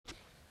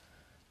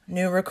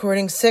New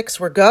recording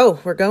 6. We're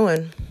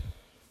going.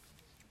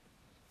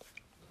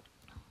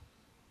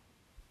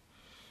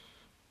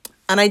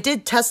 And I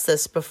did test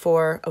this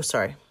before. Oh,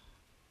 sorry.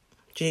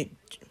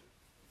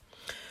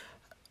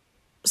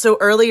 So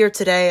earlier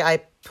today,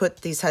 I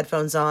put these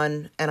headphones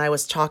on and I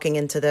was talking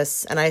into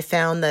this, and I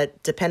found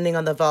that depending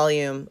on the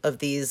volume of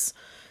these,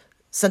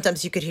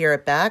 sometimes you could hear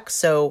it back.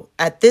 So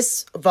at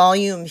this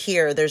volume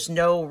here, there's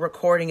no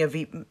recording of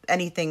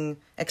anything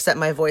except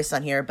my voice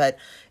on here. But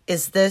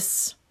is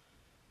this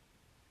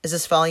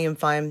volume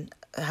fine?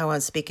 How I'm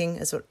speaking?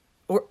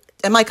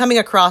 Am I coming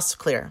across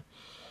clear?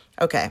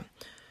 Okay.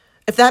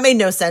 If that made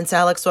no sense,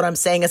 Alex, what I'm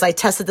saying is I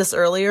tested this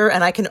earlier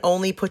and I can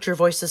only put your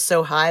voices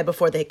so high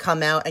before they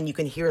come out and you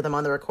can hear them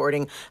on the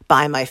recording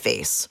by my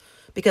face,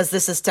 because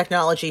this is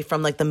technology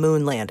from like the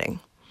moon landing.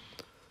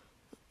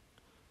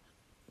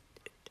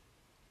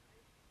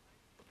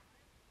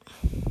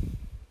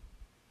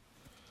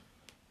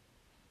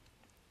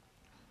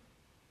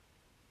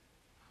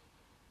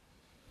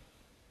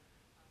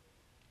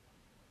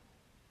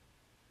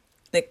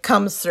 It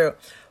comes through.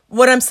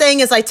 What I'm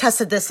saying is I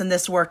tested this and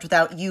this worked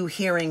without you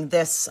hearing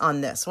this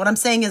on this. What I'm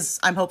saying is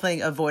I'm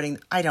hoping avoiding.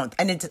 I didn't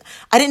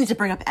need to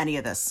bring up any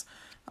of this.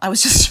 I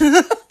was just,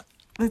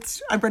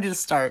 I'm ready to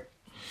start.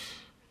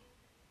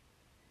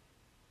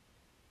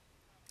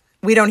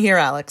 We don't hear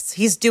Alex.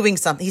 He's doing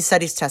something. He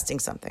said he's testing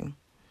something.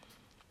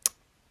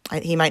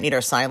 He might need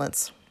our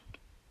silence.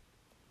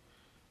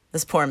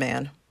 This poor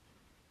man.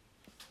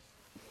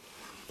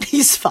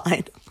 He's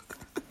fine.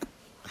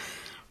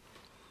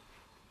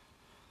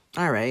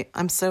 All right.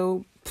 I'm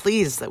so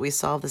pleased that we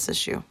solved this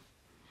issue.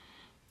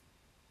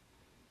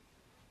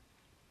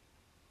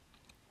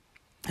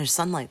 There's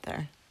sunlight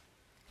there.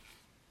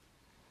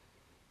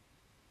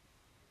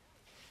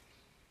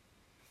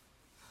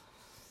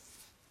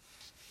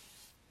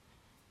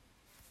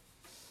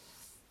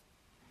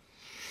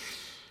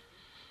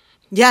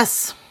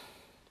 Yes.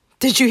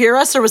 Did you hear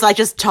us, or was I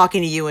just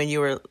talking to you and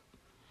you were...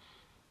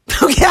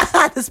 Oh,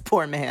 yeah, this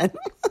poor man.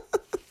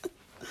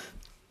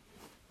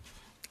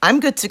 I'm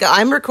good to go.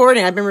 I'm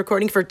recording. I've been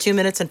recording for 2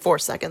 minutes and 4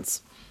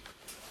 seconds.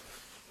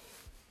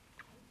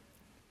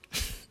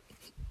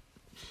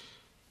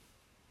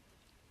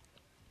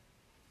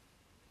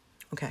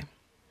 Okay.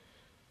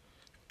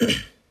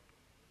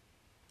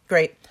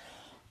 Great.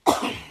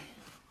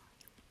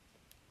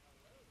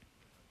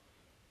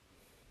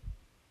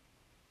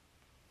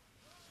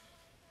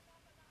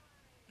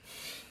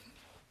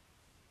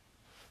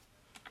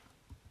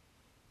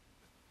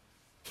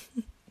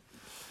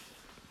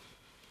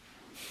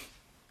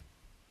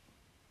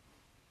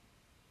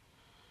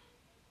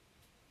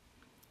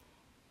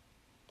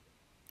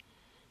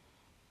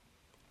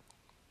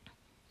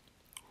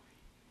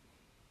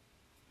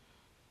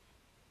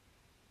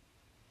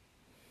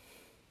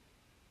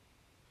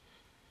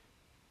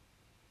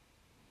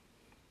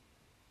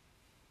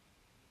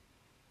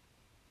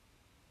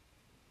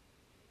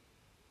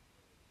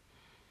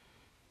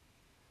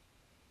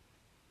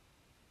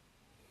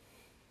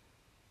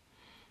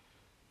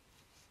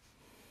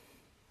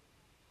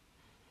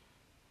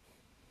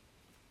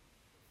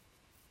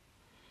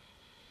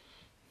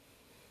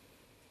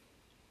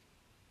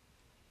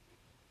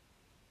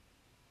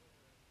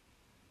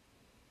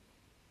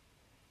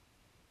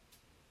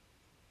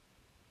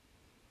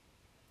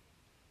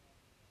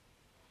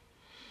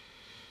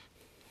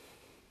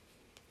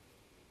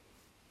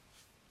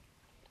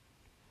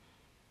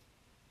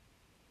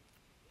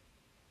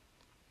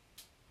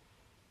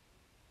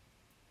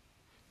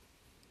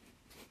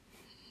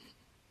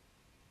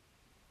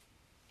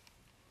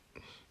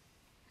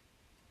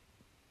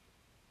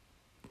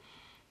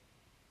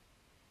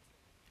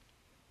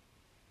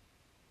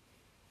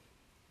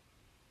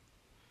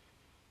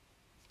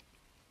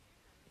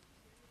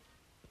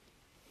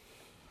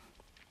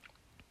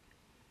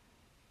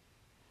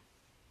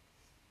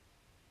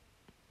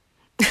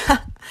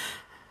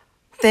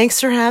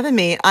 Thanks for having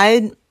me.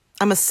 I'm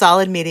a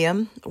solid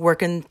medium,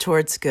 working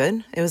towards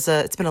good.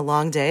 It's been a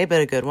long day, but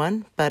a good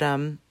one. But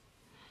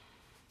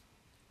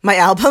my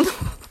album,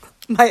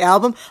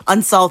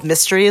 Unsolved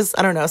Mysteries.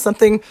 I don't know,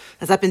 something,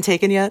 has that been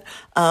taken yet?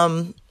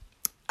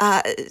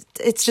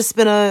 It's just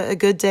been a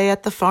good day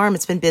at the farm.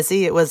 It's been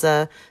busy. It was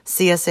a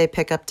CSA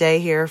pickup day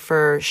here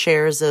for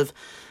shares of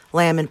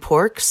lamb and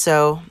pork,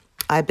 so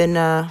I've been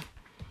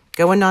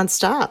going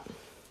nonstop.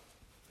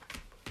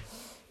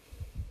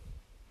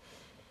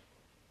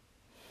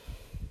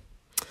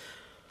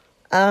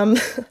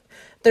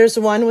 There's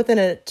one within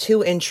a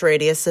 2-inch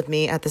radius of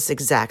me at this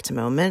exact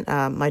moment,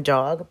 my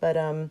dog, but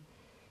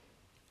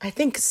I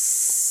think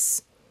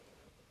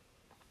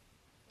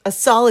a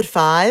solid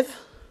 5.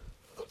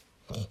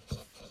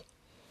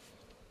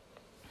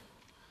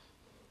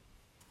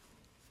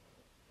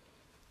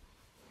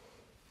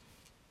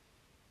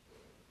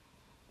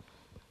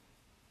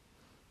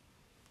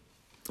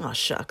 Oh,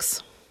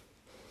 shucks.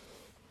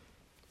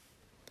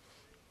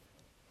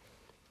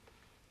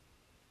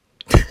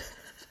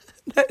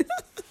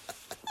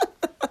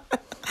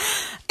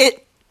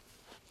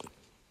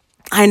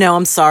 I know,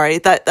 I'm sorry.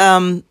 That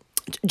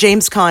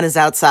James Caan is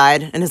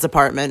outside in his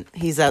apartment.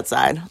 He's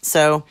outside.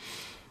 So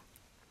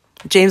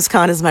James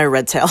Caan is my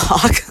red-tailed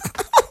hawk.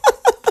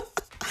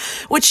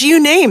 Which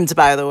you named,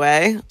 by the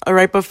way,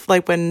 right before,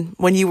 like when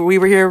we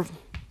were here,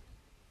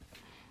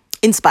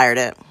 inspired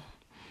it.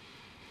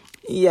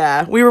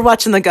 Yeah, we were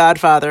watching The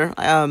Godfather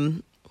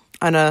on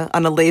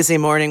a lazy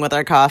morning with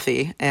our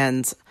coffee,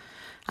 and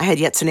I had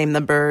yet to name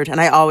the bird.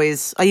 And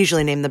I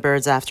usually name the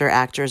birds after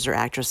actors or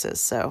actresses.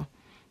 So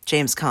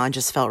James Caan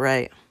just felt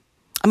right.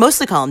 I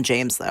mostly call him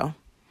James, though.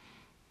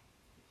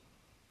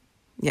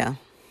 Yeah,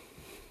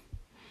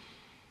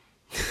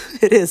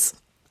 it is.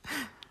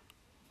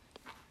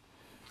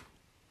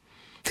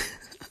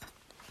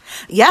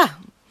 Yeah.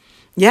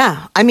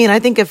 Yeah. I mean, I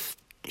think if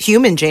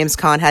human James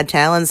Caan had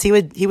talents, he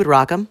would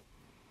rock them.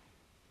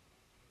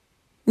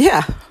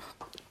 Yeah.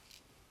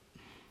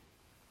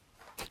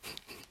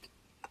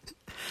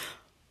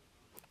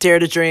 Dare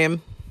to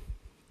dream.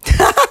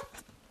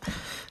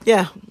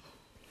 Yeah.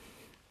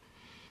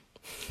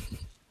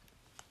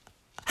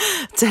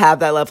 To have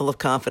that level of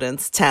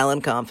confidence,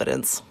 talent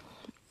confidence.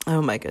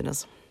 Oh my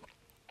goodness.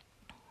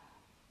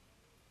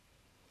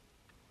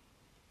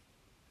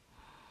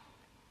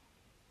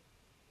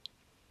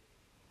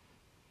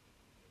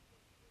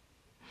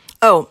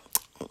 Oh,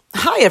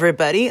 hi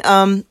everybody.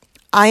 I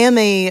am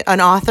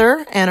an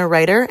author and a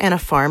writer and a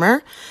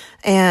farmer,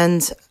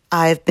 and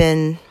I've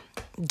been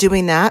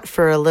doing that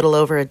for a little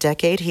over a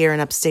decade here in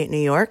upstate New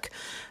York.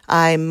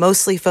 I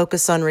mostly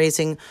focus on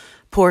raising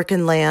pork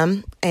and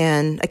lamb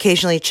and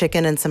occasionally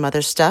chicken and some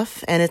other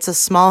stuff. And it's a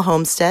small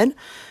homestead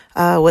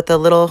with a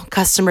little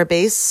customer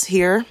base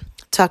here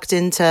tucked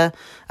into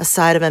a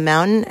side of a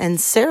mountain.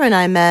 And Sarah and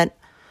I met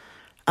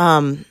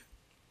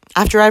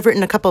after I've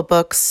written a couple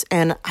books,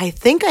 and I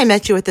think I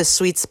met you at this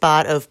sweet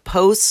spot of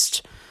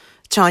post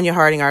Tanya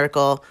Harding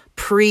article,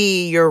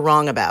 pre You're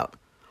Wrong About.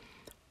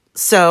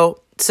 So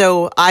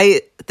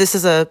I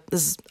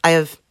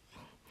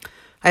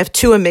have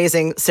two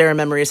amazing Sarah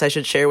memories I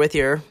should share with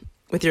your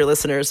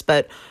listeners,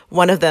 but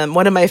one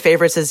of my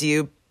favorites is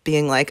you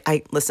being like,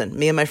 listen,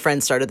 me and my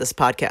friend started this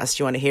podcast.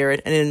 You want to hear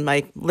it? And in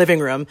my living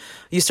room,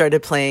 you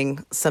started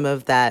playing some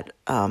of that.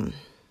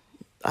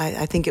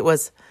 I think it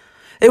was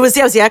the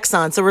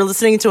Exxon. So we're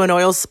listening to an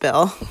oil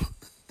spill.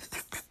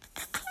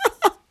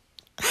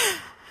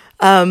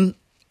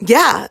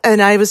 Yeah.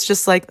 And I was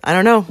just like, I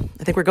don't know.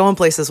 I think we're going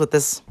places with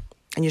this.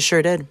 And you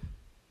sure did.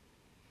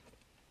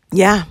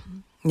 Yeah.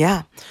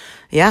 Yeah.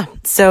 Yeah.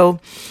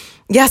 So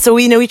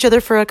we know each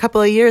other for a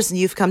couple of years, and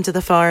you've come to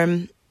the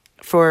farm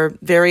for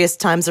various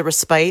times of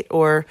respite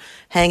or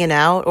hanging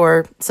out,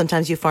 or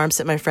sometimes you farm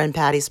sit at my friend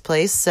Patty's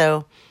place.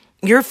 So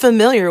you're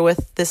familiar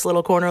with this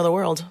little corner of the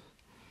world.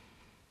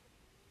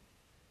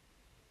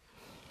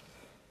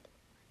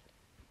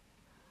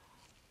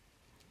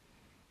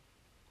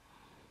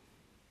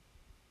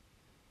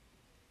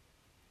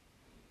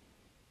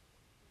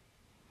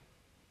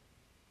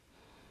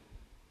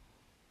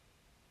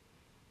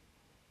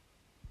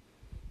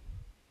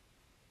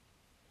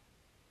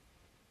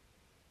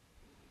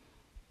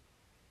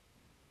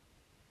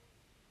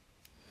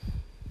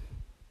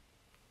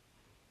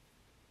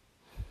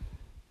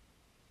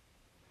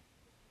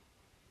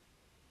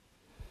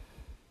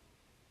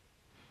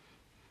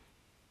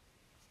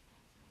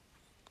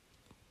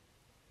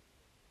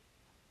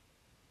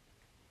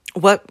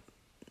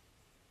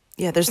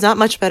 There's not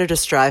much better to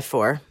strive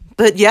for.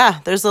 But yeah,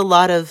 there's a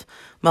lot of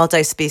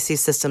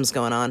multi-species systems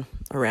going on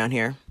around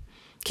here.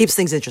 Keeps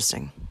things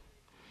interesting.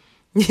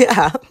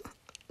 Yeah.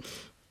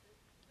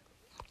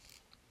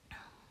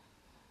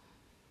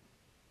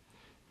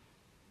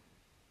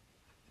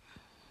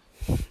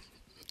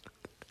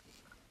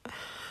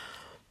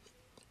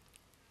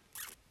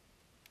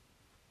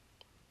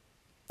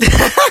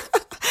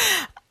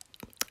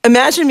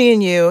 Imagine Me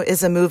and You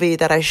is a movie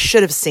that I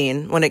should have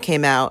seen when it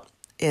came out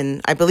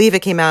I believe it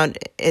came out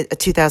in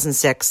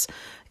 2006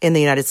 in the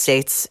United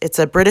States. It's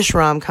a British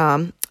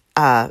rom-com.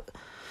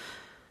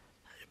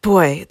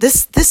 Boy,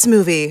 this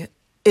movie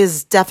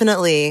is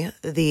definitely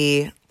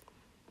the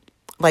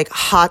like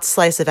hot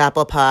slice of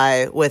apple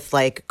pie with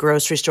like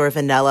grocery store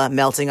vanilla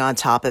melting on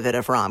top of it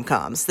of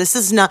rom-coms.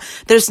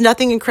 There's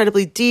nothing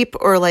incredibly deep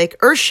or like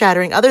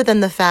earth-shattering other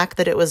than the fact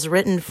that it was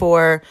written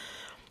for,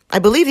 I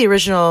believe the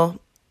original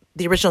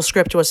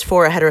script was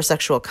for a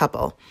heterosexual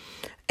couple.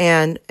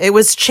 And it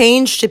was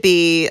changed to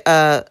be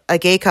a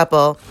gay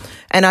couple.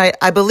 And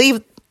I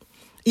believe,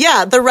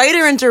 yeah, the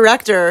writer and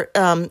director,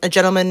 a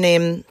gentleman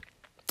named,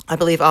 I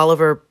believe,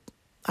 Oliver,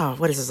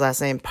 what is his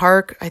last name?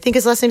 Park. I think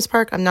his last name's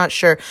Park. I'm not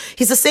sure.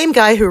 He's the same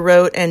guy who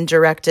wrote and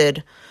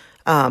directed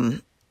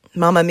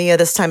Mamma Mia,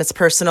 This Time It's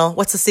Personal.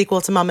 What's the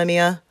sequel to Mamma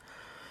Mia?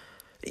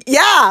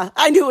 Yeah,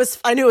 I knew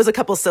it was a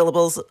couple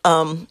syllables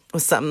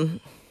with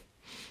something.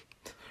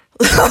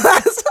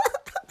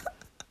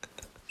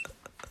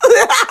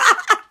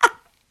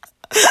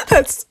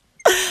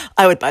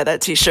 I would buy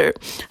that t-shirt.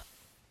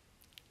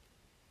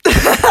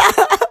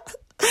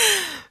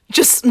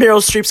 Just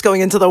Meryl Streep's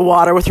going into the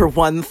water with her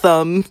one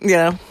thumb.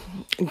 Yeah,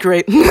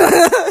 great.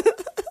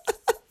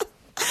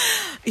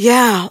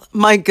 Yeah,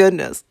 my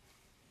goodness.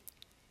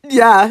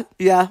 Yeah,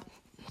 yeah,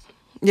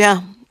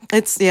 yeah.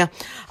 Yeah.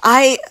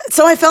 I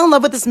fell in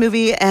love with this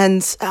movie,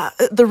 and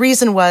the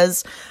reason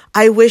was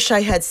I wish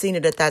I had seen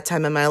it at that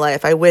time in my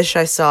life. I wish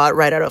I saw it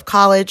right out of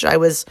college. I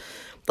was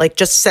like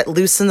just set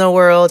loose in the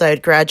world. I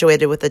had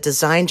graduated with a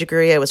design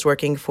degree. I was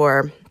working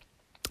for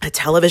a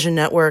television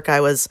network. I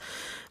was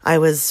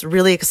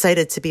really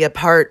excited to be a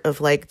part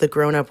of like the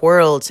grown up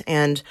world.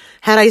 And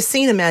had I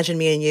seen Imagine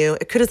Me and You,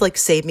 it could have like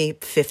saved me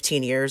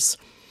 15 years.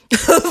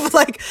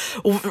 like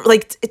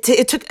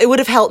it would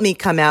have helped me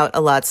come out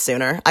a lot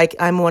sooner.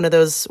 I'm one of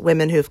those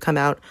women who've come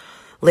out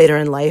later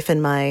in life,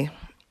 and I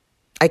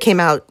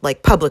came out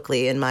like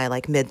publicly in my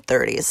like mid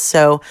 30s.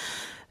 So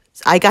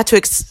I got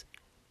to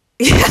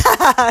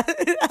yeah.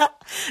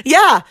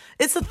 Yeah,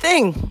 it's a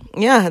thing.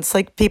 Yeah, it's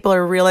like people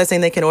are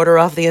realizing they can order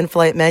off the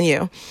in-flight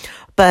menu.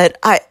 But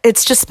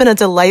it's just been a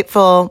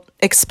delightful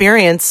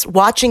experience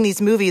watching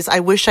these movies I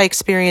wish I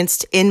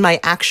experienced in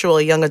my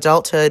actual young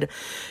adulthood,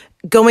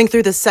 going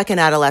through the second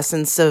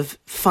adolescence of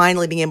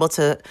finally being able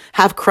to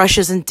have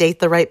crushes and date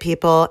the right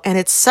people. And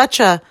it's such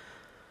a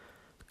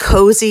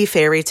cozy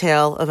fairy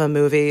tale of a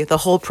movie, the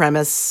whole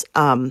premise.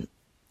 And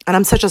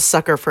I'm such a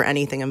sucker for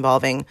anything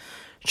involving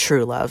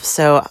true love.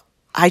 So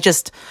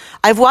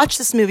I've watched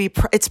this movie.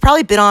 It's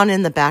probably been on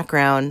in the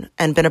background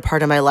and been a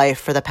part of my life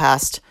for the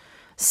past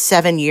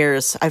 7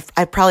 years.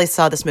 I probably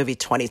saw this movie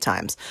 20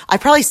 times. I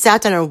probably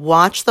sat down and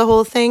watched the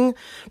whole thing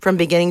from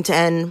beginning to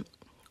end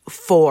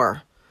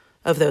 4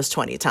 of those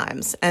 20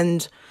 times.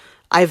 And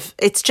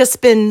it's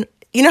just been,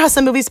 you know how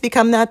some movies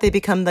become that? They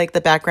become like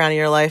the background of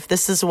your life.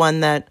 This is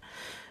one that,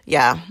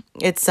 yeah,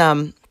 it's,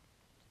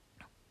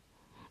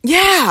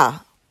 yeah,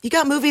 you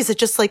got movies that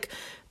just like,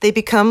 they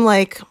become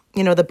like,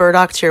 you know, the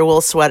burdock to your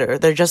wool sweater.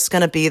 They're just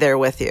going to be there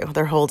with you.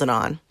 They're holding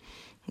on,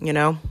 you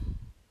know?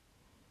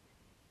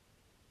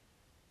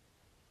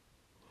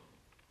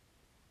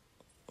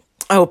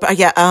 Oh, but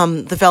yeah,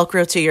 the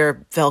Velcro to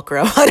your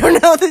Velcro. I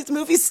don't know. These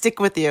movies stick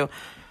with you.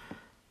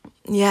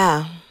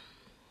 Yeah.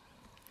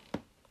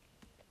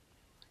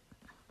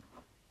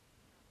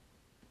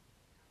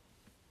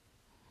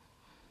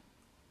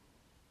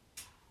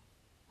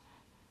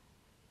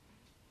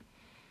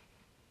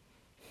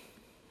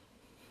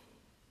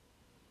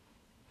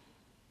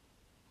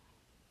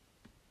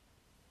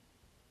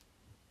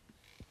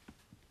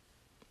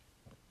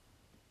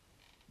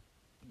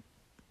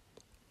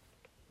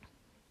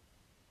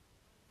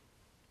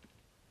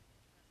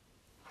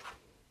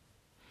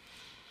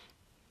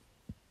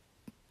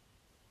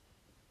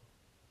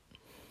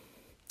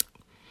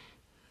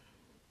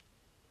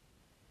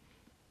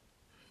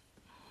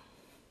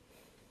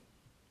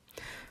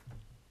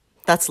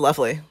 That's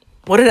lovely.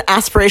 What an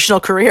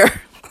aspirational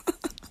career.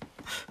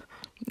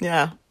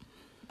 Yeah.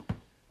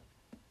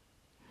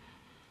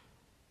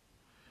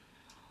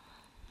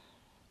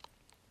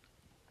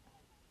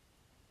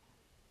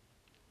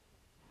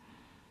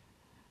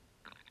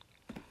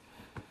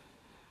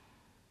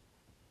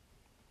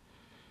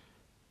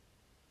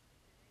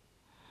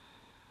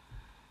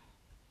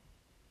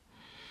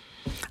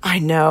 I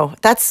know.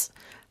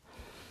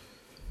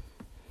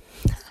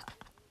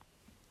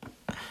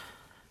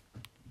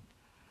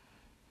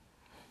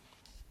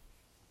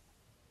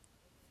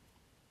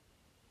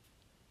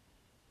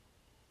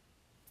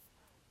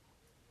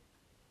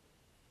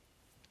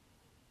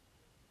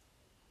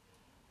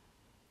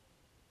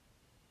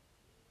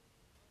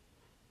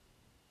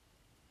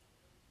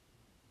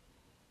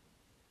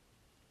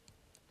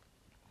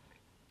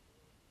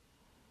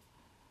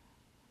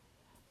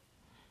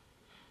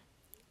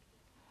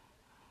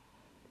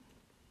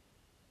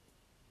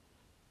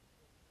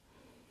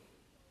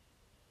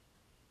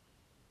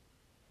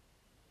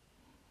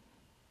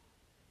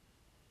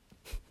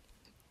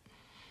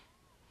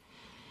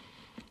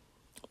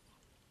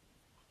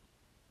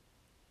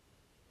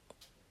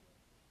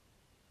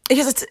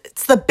 Because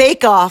it's the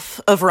bake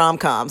off of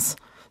rom-coms.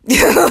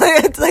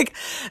 It's like,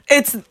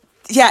 it's,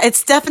 yeah,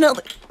 it's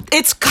definitely,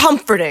 it's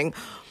comforting.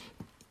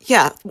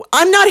 Yeah.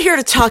 I'm not here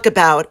to talk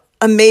about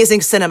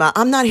amazing cinema.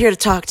 I'm not here to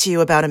talk to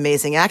you about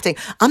amazing acting.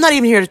 I'm not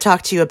even here to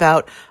talk to you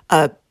about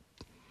a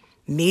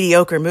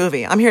mediocre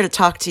movie. I'm here to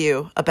talk to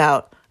you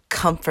about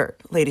comfort,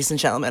 ladies and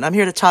gentlemen. I'm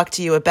here to talk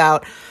to you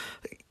about,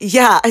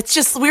 yeah, it's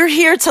just, we're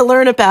here to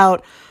learn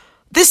about,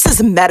 this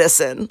is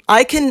medicine.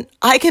 I can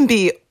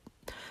be,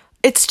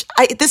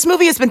 this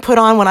movie has been put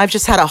on when I've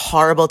just had a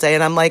horrible day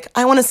and I'm like,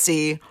 I want to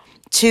see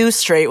 2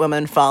 straight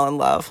women fall in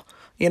love,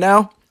 you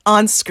know,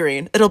 on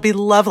screen. It'll be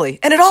lovely.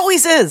 And it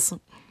always is.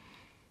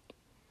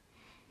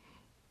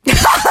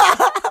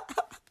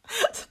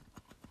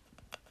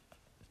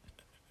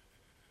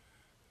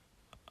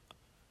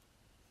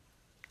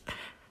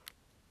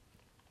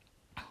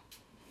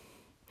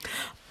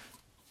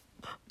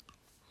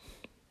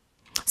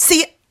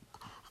 See,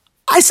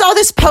 I saw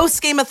this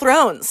post Game of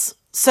Thrones.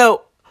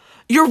 So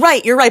you're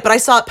right, but I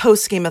saw it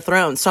post Game of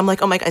Thrones. So I'm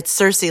like, oh my God, it's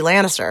Cersei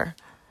Lannister.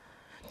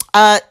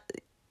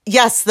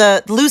 Yes,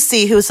 the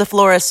Lucy, who's the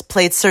florist,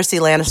 played Cersei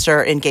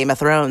Lannister in Game of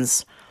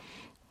Thrones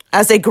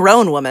as a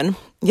grown woman.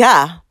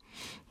 Yeah.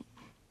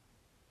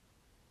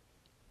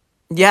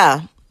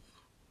 Yeah.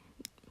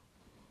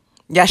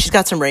 Yeah, she's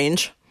got some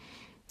range.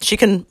 She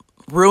can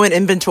ruin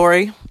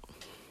inventory.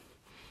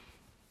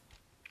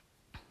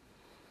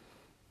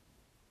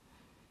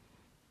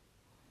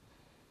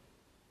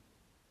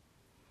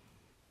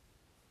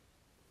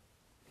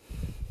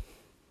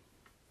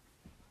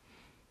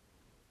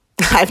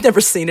 I've never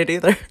seen it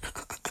either.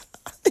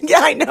 Yeah,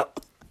 I know.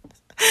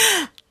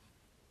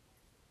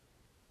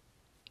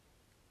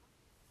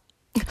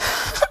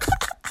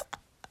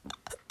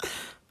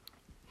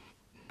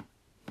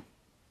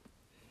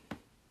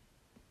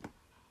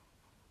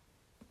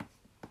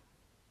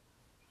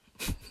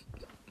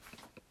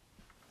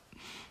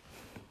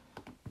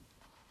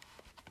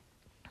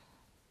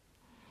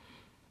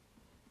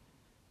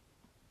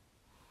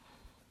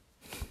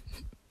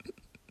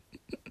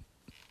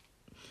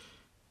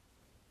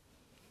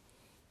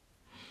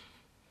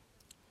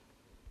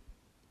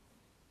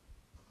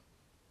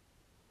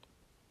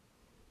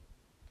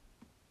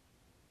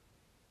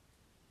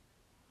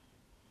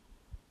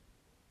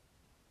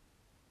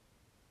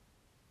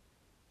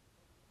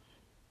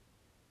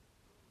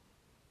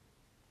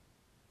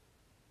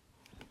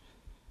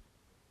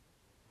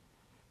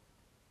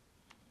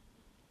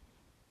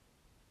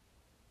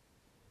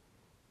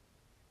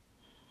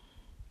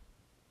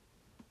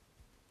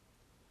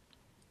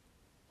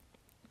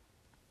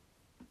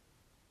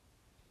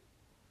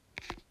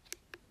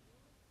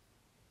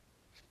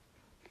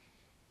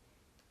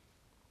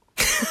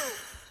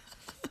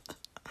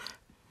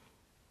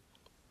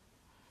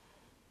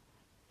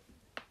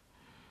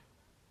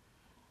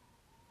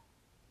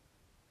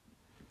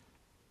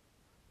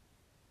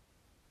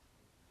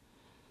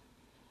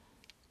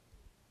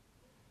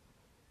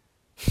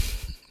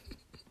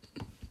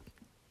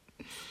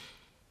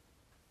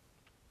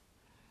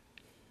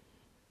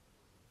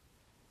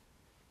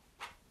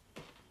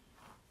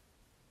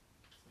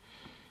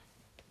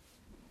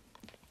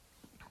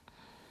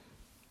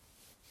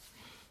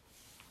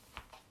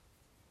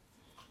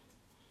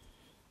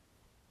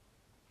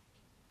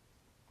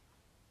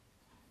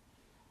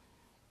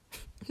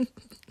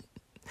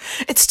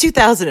 It's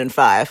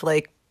 2005.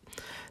 Like,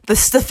 the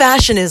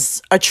fashion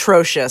is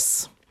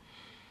atrocious.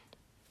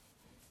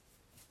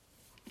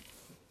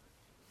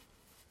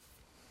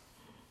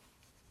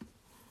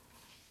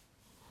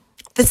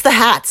 It's the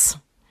hats.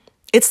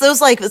 It's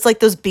like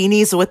those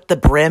beanies with the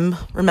brim.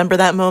 Remember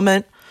that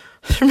moment?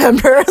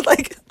 Remember?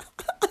 Like,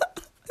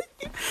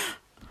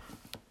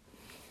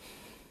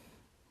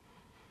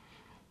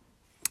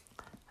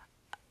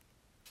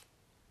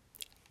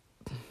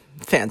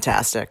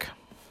 fantastic.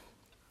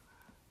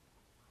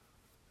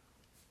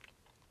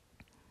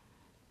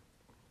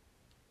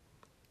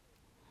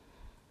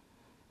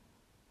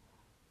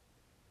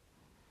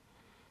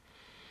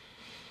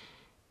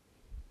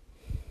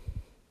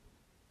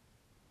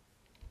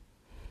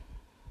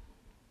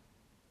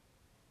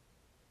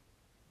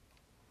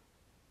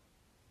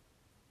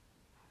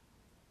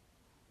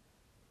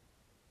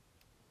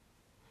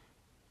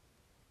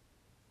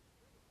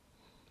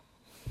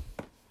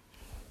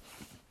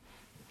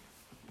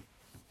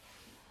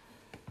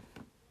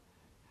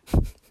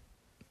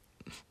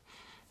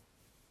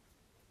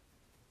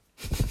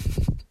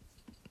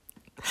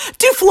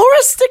 Do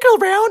florists stick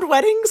around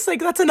weddings? Like,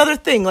 that's another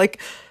thing. Like,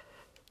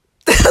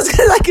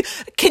 like,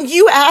 can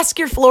you ask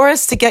your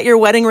florist to get your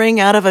wedding ring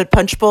out of a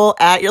punch bowl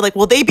at your, like,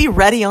 will they be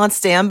ready on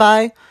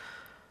standby?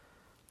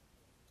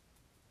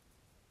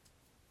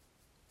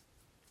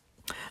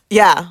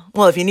 Yeah.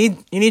 Well, if you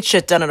need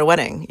shit done at a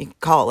wedding, you can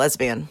call a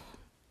lesbian.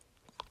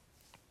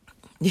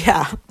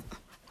 Yeah.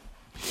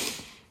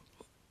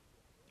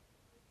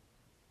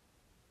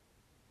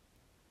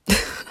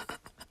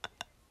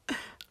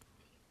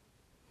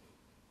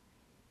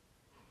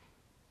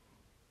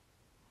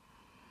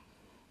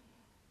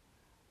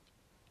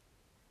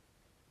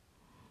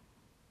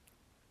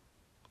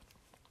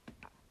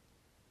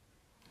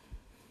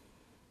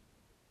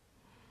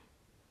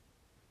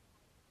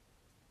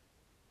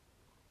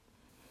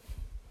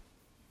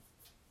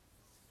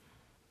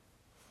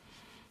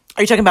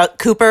 Are you talking about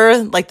Cooper,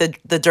 like the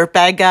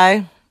dirtbag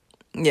guy?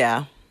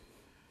 Yeah.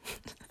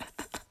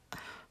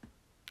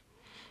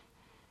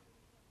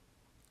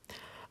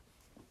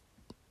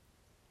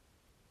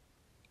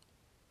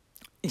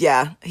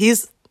 Yeah.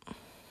 He's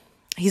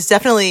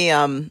definitely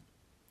I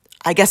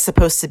guess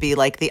supposed to be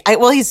like I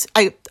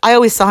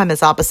always saw him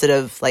as opposite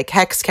of, like,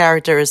 Heck's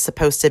character is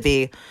supposed to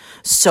be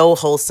so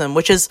wholesome,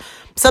 which is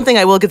something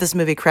I will give this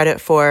movie credit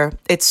for.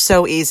 It's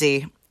so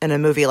easy in a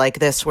movie like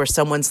this where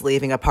someone's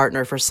leaving a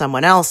partner for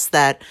someone else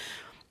that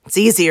it's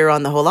easier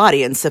on the whole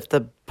audience if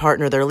the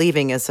partner they're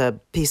leaving is a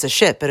piece of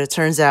shit. But it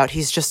turns out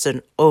he's just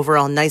an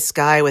overall nice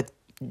guy with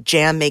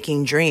jam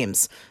making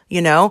dreams,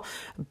 you know?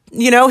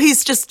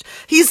 He's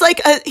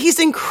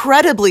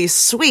incredibly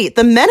sweet.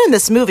 The men in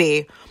this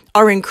movie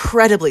are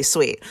incredibly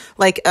sweet.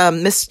 Like,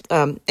 Miss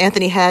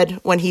Anthony Head,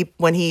 when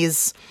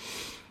he's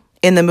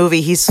in the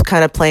movie, he's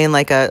kind of playing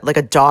like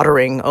a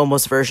doddering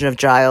almost version of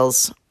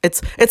Giles.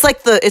 It's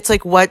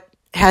like what,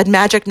 had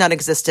magic not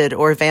existed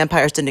or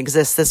vampires didn't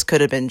exist, this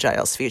could have been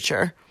Giles'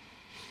 future.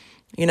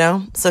 You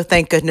know? So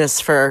thank goodness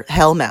for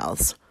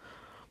Hellmouths.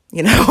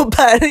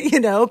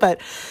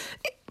 but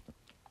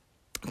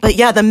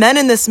yeah, the men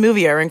in this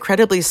movie are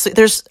incredibly,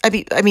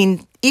 I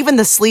mean, even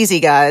the sleazy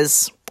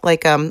guys,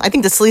 like, I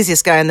think the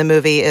sleaziest guy in the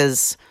movie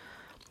is,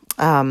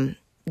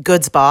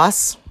 Good's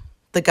boss,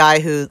 the guy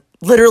who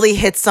literally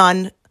hits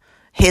on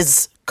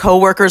his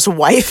coworker's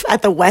wife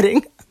at the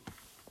wedding.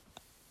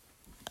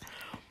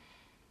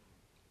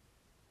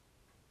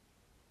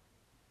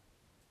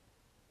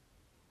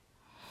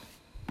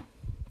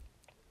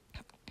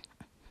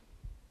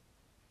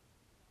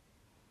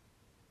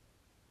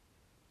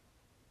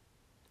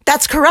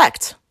 That's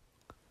correct.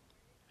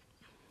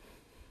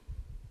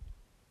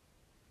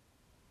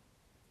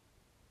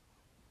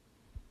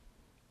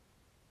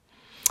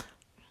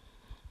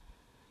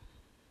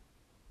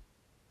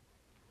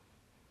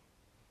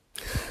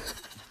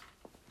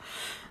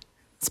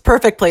 It's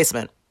perfect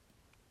placement.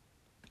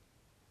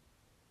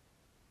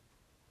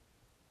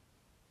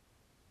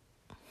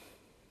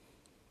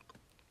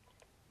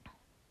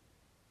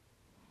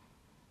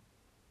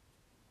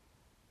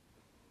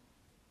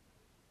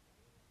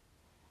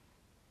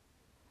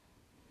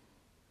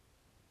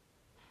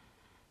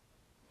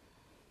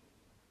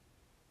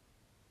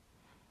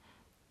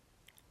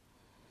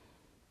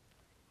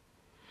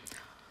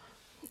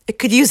 It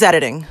could use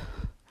editing.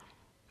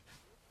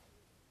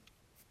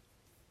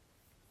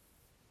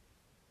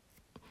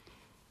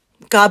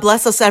 God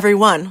bless us,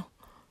 everyone.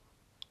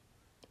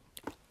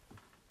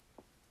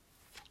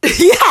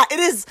 Yeah, it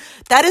is.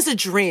 That is a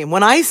dream.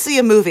 When I see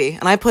a movie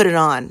and I put it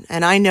on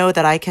and I know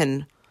that I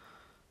can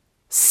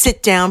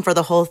sit down for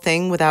the whole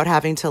thing without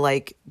having to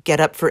like get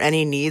up for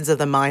any needs of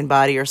the mind,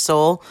 body, or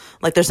soul,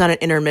 like there's not an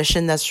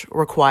intermission that's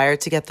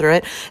required to get through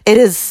it.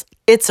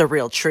 It's a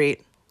real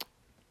treat.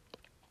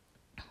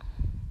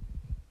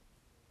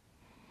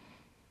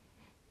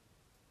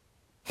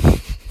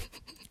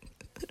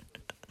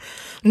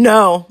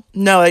 No,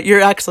 you're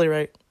actually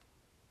right.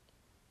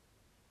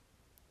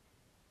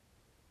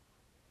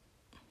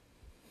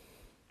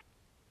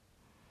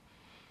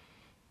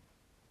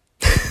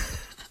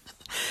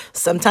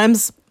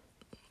 Sometimes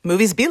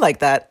movies be like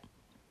that.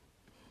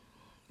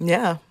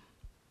 Yeah.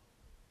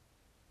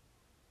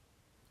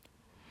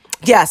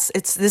 Yes,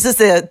 this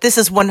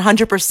is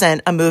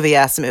 100% a movie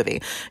ass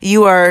movie.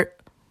 You are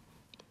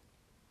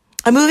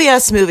A movie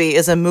ass movie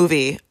is a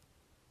movie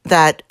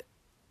that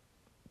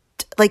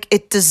like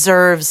it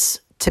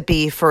deserves to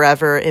be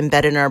forever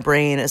embedded in our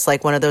brain as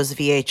like one of those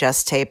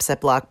VHS tapes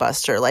at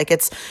Blockbuster. Like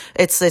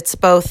it's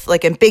both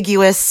like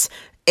ambiguous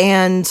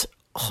and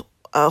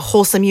a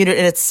wholesome unit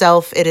in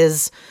itself.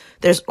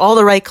 There's all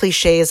the right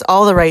cliches,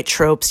 all the right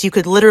tropes. You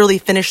could literally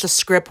finish the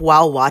script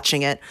while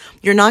watching it.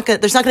 There's not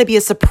gonna be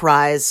a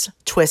surprise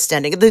twist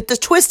ending. The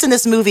twist in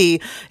this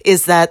movie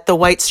is that the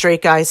white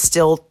straight guy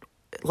still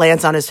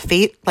lands on his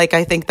feet. Like,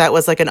 I think that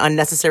was like an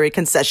unnecessary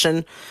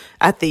concession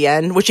at the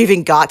end, which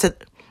even got to,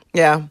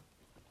 yeah.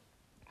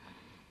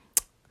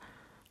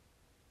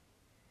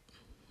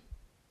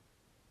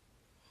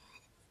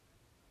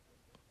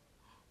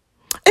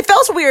 It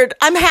felt weird.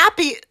 I'm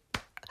happy.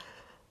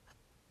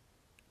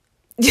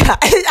 Yeah,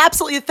 it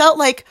absolutely. It felt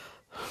like,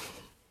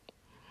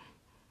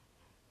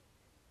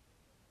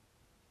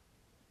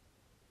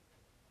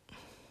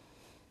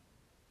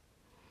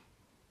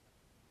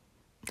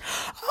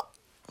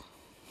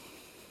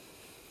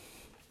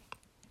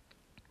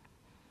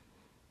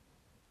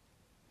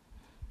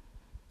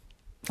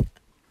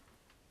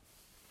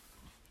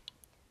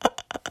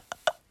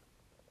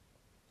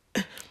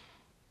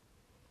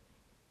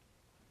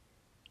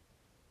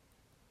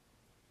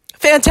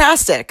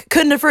 fantastic.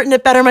 Couldn't have written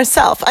it better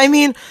myself. I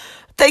mean,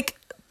 like,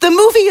 the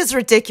movie is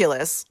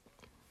ridiculous.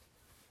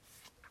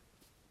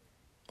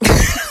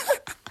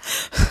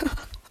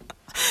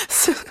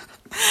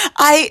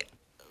 I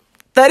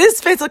That is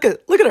face. Look at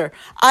her.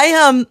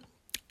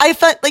 I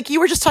felt like you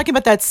were just talking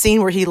about that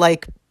scene where he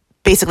like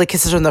basically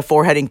kisses her on the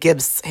forehead and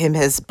gives him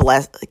his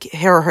like,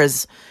 hair or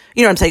his,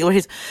 you know what I'm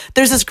saying?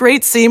 There's this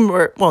great scene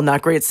where, well,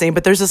 not great scene,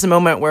 but there's this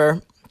moment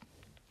where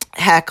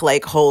Heck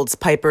like holds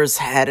Piper's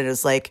head and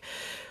is like,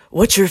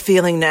 "What you're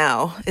feeling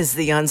now is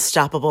the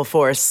unstoppable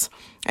force,"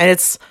 and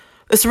it's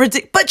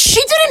ridiculous. But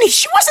she didn't.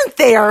 She wasn't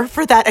there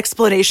for that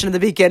explanation in the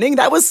beginning.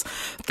 That was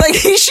like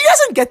she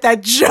doesn't get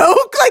that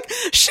joke. Like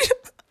she.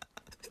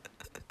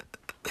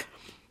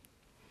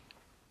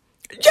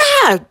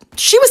 Yeah,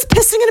 she was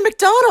pissing in a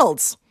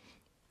McDonald's.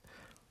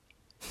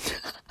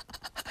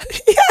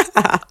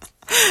 Yeah.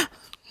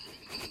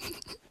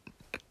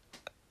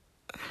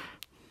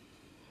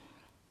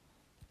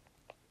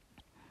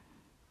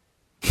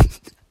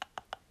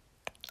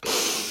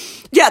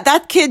 Yeah,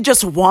 that kid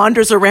just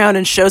wanders around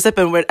and shows up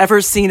in whatever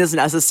scene is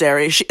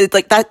necessary.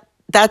 Like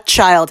that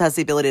child has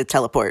the ability to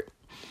teleport.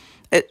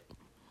 It,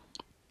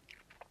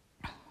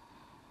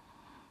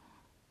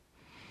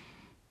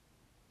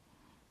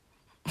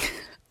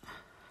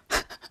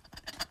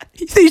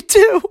 they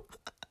do.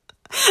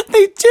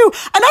 They do.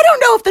 And I don't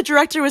know if the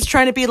director was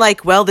trying to be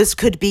like, well, this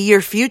could be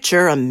your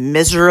future, a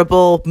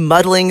miserable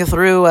muddling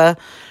through a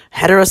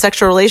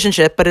heterosexual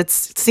relationship, but it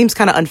seems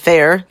kind of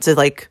unfair to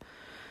like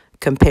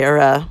compare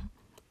a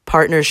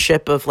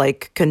partnership of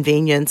like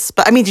convenience.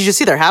 But I mean, did you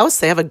see their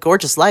house? They have a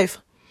gorgeous life.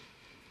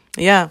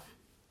 Yeah.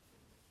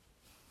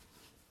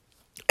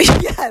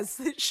 Yes,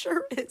 it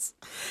sure is.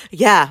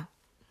 Yeah.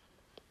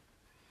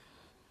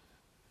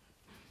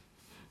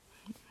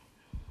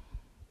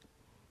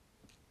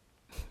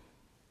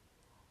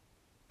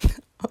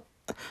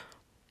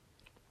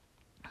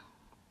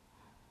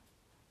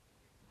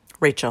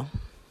 Rachel.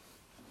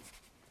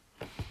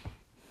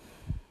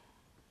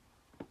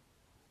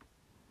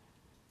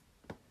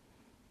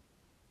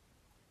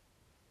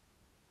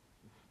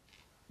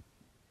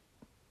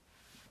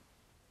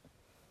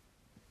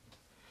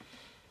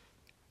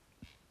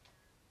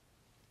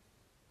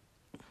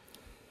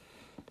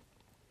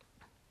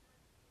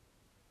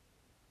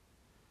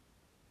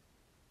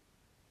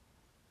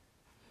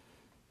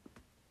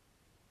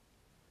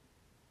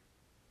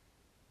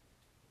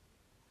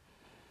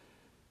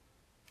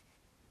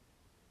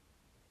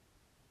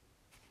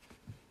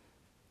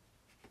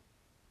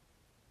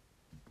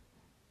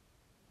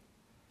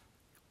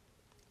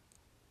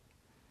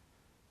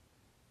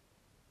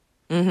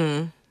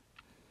 Mm-hmm.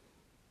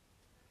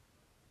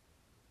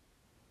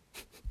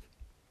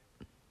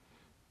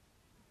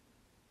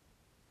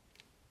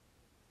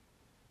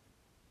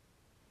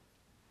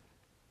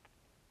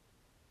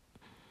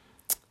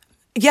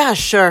 Yeah,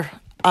 sure.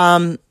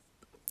 So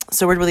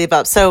where do we leave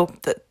up? So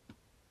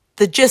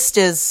the gist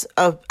is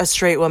a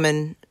straight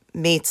woman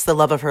meets the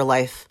love of her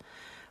life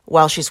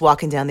while she's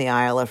walking down the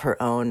aisle of her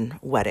own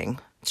wedding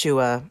to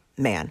a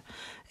man.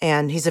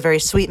 And he's a very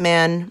sweet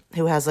man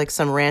who has like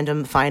some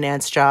random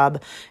finance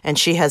job, and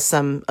she has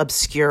some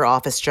obscure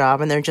office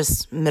job. And they're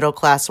just middle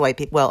class white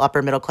people, well,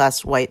 upper middle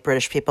class white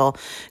British people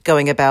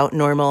going about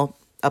normal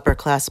upper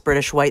class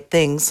British white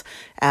things,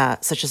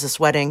 such as this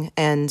wedding.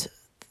 And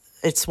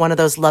it's one of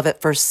those love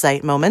at first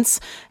sight moments,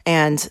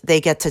 and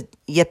they get to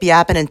yip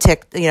yapping and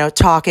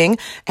talking.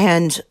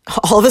 And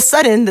all of a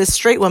sudden, this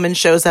straight woman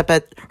shows up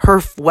at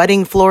her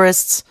wedding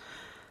florist's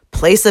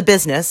place of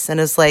business and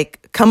is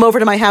like, "Come over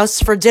to my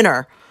house for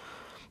dinner."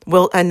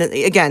 Well, and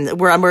again,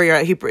 where you're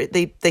at,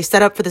 they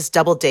set up for this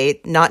double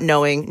date, not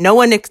knowing, no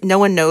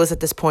one knows at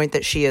this point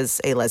that she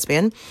is a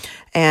lesbian,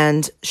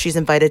 and she's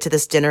invited to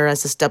this dinner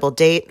as this double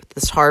date.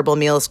 This horrible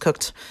meal is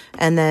cooked,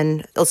 and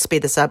then they'll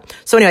speed this up.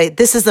 So anyway,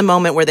 this is the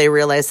moment where they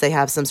realize they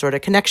have some sort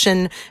of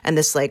connection, and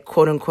this like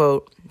quote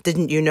unquote,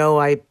 "Didn't you know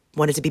I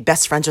wanted to be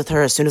best friends with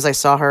her as soon as I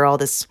saw her?" All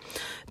this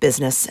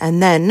business,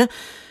 and then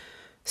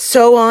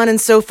so on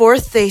and so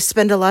forth. They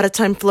spend a lot of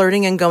time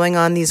flirting and going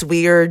on these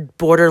weird,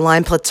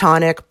 borderline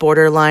platonic,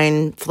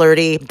 borderline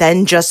flirty,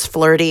 then just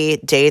flirty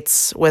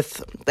dates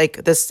with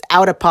like this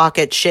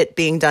out-of-pocket shit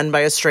being done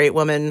by a straight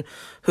woman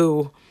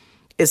who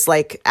is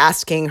like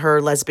asking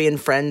her lesbian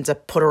friend to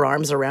put her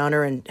arms around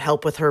her and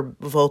help with her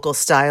vocal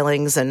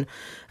stylings. And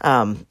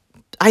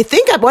I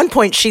think at one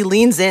point she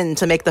leans in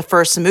to make the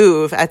first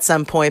move at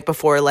some point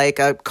before like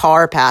a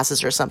car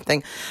passes or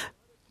something.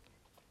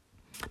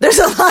 There's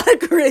a lot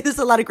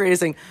of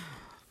grazing.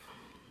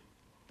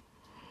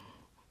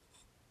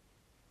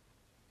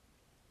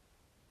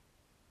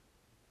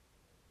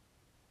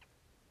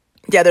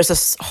 Yeah, there's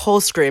a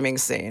whole screaming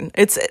scene.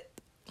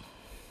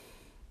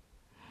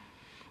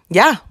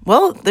 Yeah,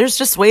 well, there's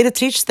just way to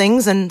teach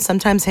things, and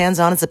sometimes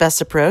hands-on is the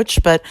best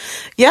approach. But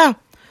yeah,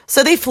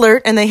 so they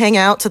flirt and they hang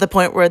out to the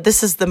point where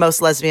this is the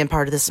most lesbian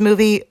part of this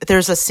movie.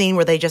 There's a scene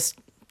where they just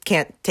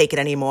can't take it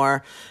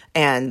anymore,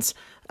 and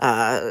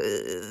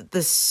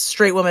the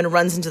straight woman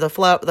runs into the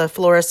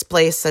florist's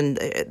place, and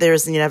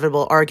there's the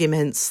inevitable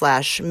argument /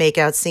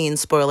 makeout scene,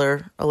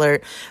 spoiler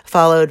alert,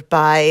 followed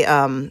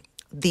by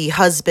the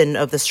husband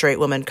of the straight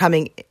woman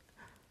coming.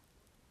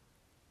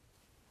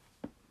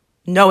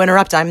 No,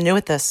 interrupt. I'm new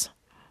at this.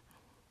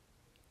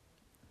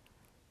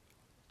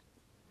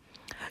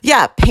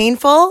 Yeah,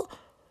 painful.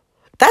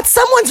 That's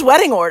someone's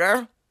wedding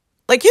order.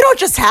 Like, you don't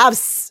just have...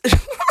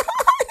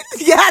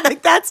 yeah,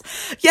 like that's...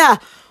 Yeah.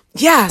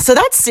 Yeah, so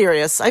that's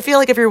serious. I feel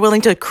like if you're willing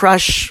to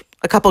crush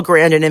a couple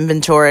grand in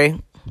inventory,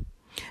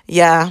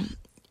 yeah,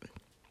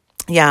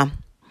 yeah,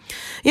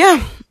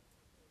 yeah.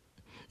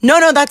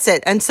 No, that's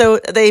it. And so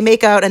they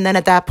make out, and then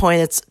at that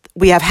point,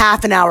 we have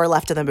half an hour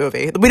left of the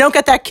movie. We don't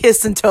get that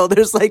kiss until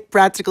there's like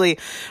practically,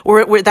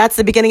 that's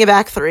the beginning of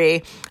Act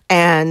 3,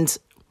 and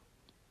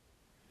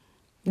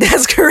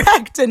that's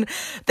correct. And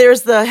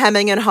there's the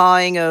hemming and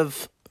hawing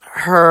of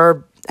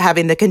her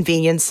having the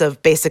convenience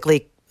of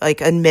basically like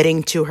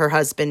admitting to her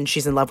husband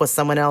she's in love with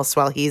someone else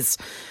while he's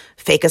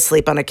fake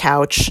asleep on a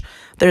couch.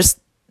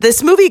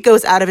 This movie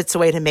goes out of its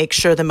way to make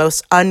sure the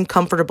most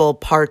uncomfortable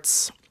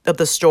parts of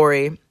the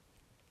story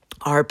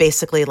are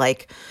basically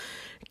like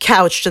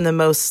couched in the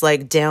most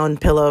like down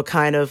pillow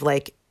kind of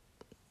like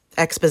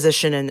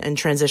exposition and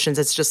transitions.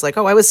 It's just like,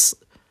 oh, I was...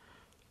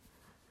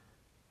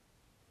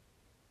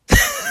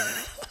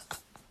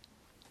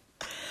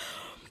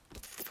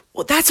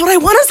 Well, that's what I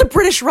want as a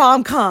British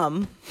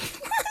rom-com.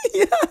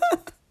 Yeah.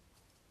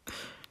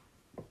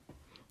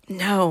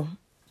 No.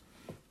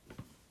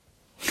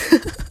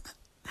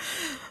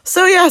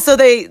 So yeah, so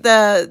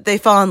they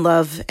fall in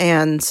love,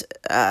 and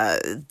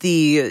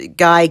the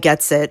guy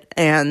gets it,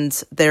 and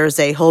there's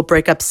a whole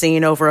breakup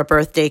scene over a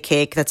birthday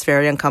cake that's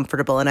very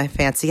uncomfortable in a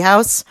fancy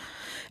house,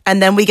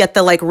 and then we get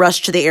the like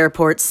rush to the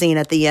airport scene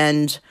at the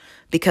end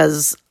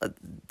because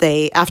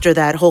they after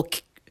that whole.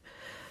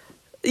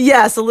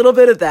 Yes, a little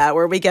bit of that,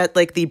 where we get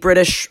like the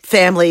British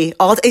family,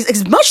 all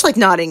it's much like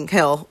Notting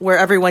Hill, where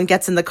everyone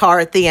gets in the car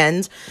at the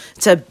end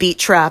to beat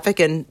traffic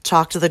and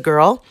talk to the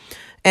girl,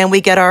 and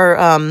we get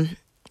our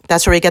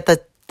that's where we get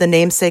the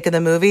namesake of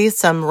the movie.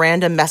 Some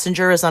random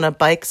messenger is on a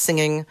bike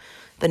singing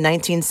the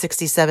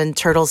 1967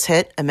 Turtles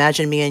hit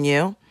 "Imagine Me and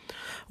You,"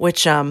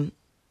 which I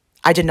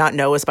did not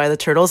know was by the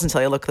Turtles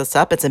until I looked this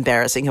up. It's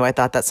embarrassing who I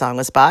thought that song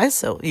was by.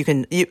 So you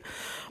can yes,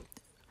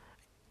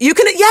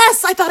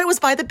 I thought it was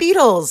by the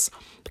Beatles.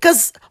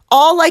 Because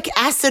all like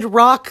acid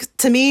rock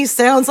to me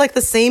sounds like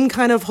the same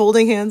kind of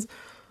holding hands.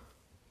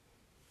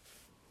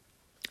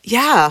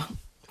 Yeah.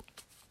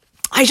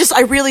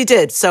 I really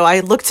did. So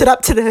I looked it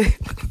up today.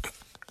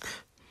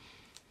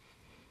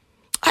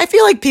 I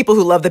feel like people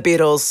who love the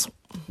Beatles.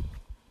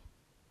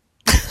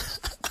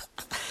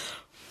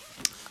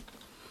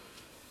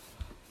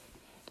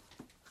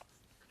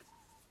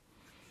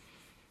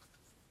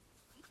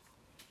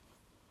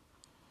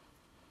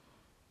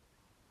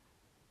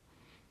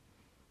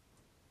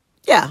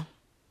 Yeah.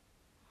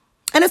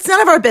 And it's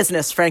none of our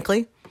business,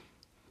 frankly.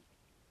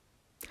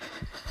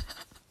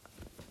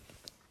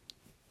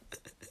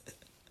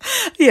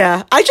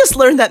 Yeah. I just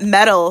learned that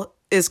metal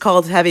is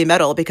called heavy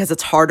metal because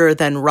it's harder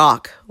than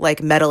rock.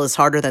 Like metal is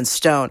harder than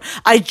stone.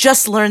 I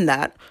just learned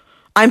that.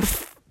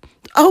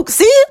 Oh,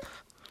 see?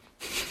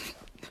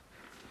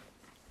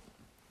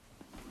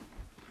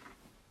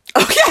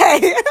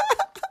 Okay.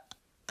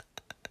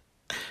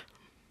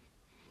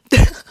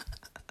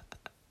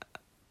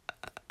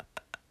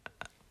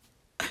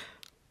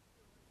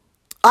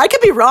 I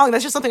could be wrong.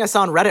 That's just something I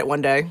saw on Reddit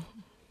one day.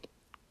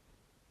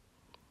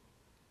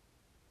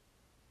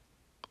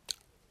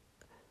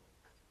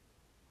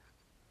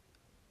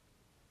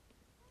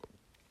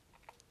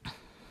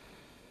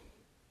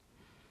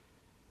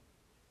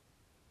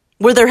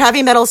 Were there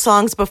heavy metal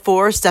songs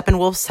before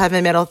Steppenwolf's Heavy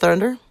Metal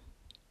Thunder?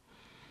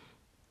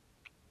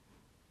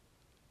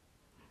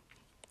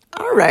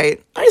 All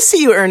right. I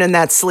see you earning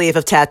that sleeve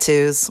of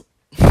tattoos.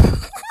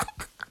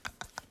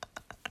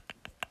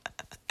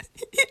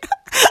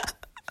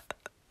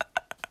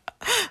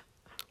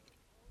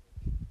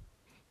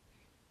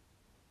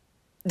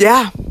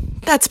 Yeah,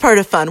 that's part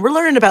of fun. We're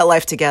learning about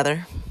life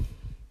together.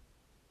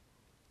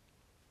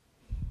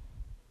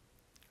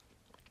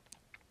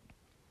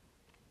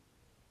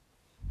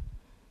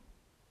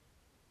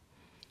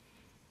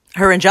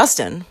 Her and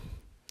Justin.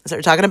 Is that what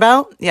you're talking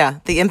about? Yeah,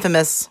 the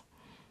infamous.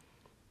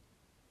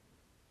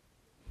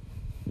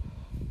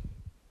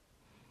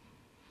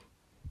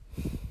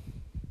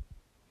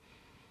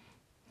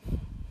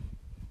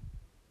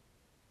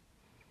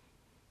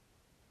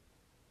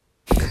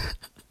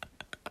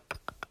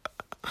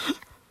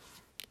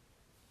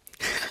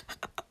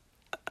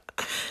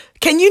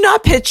 Can you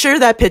not picture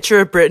that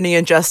picture of Brittany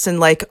and Justin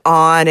like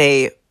on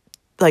a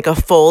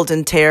fold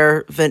and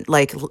tear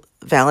like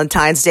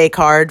Valentine's Day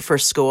card for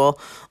school?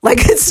 Like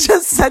it's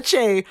just such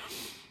a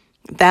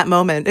that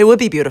moment. It would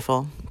be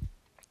beautiful.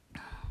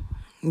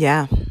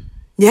 Yeah.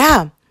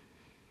 Yeah.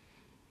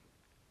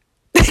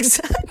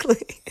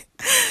 Exactly.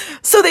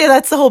 So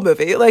that's the whole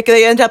movie. Like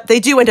they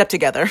do end up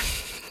together.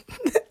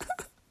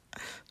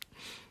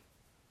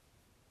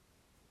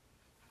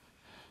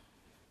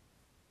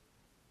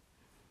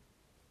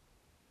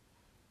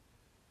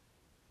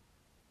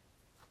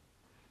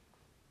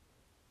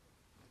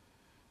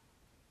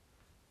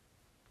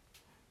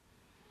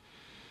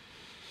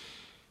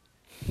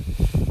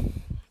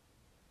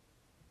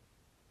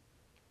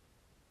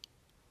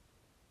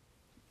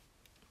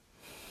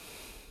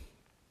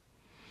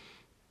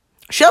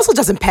 She also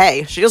doesn't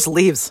pay. She just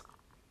leaves.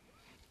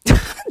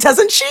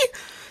 Doesn't she?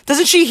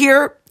 Doesn't she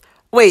hear?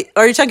 Wait,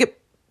 are you talking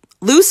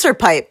loose or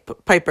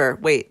Piper?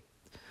 Wait.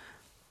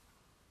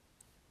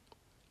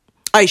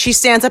 All right, she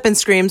stands up and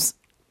screams.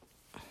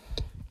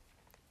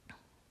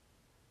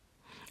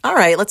 All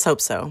right, let's hope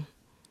so.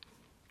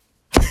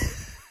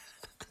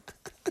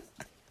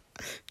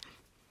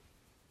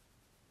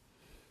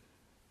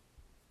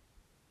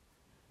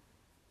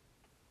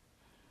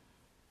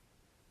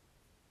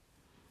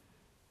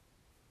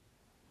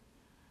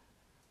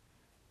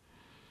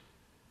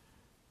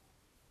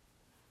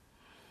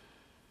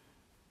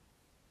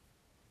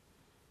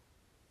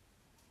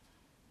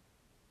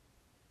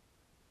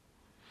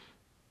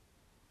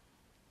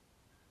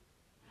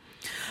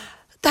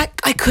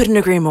 That I couldn't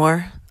agree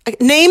more.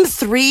 Name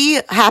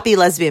 3 happy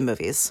lesbian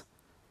movies.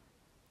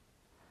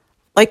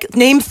 Like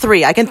name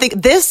 3. I can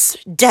think this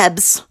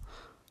Debs,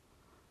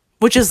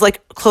 which is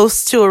like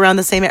close to around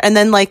the same, and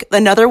then like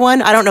another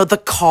one. I don't know, The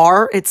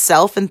Car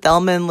itself and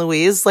Thelma and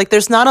Louise. Like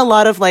there's not a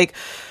lot of like.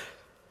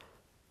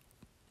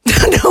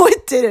 No,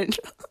 it didn't.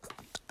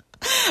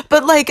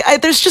 But like,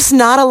 there's just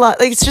not a lot.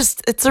 Like,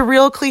 it's a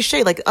real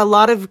cliche. Like, a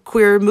lot of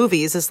queer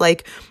movies is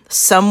like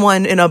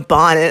someone in a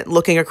bonnet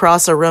looking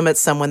across a room at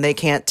someone they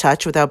can't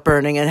touch without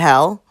burning in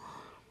hell.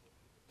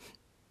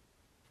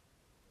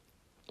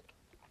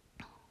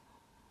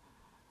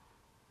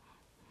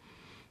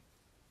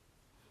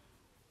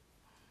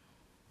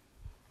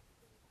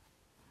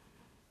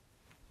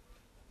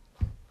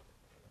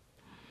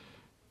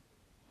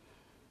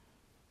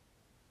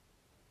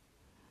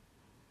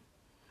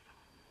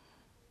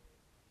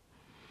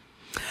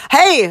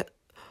 Hey,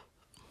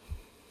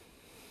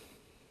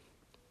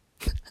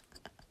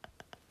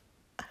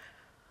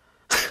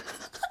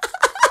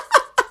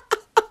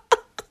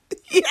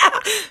 yeah.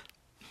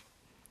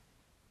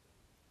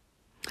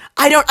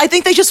 I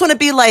think they just want to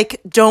be like,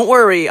 don't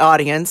worry,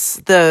 audience.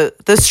 The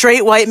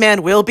straight white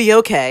man will be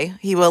okay.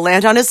 He will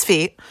land on his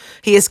feet.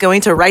 He is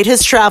going to write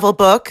his travel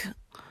book.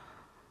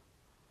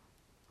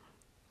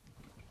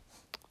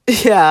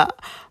 Yeah.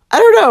 I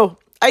don't know.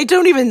 I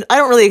don't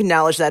really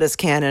acknowledge that as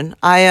canon.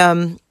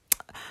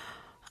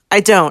 I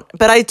don't,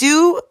 but I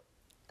do.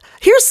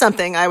 Here's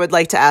something I would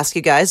like to ask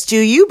you guys. Do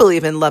you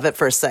believe in love at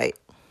first sight?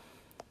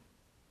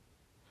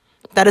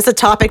 That is a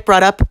topic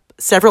brought up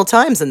several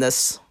times in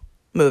this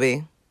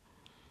movie.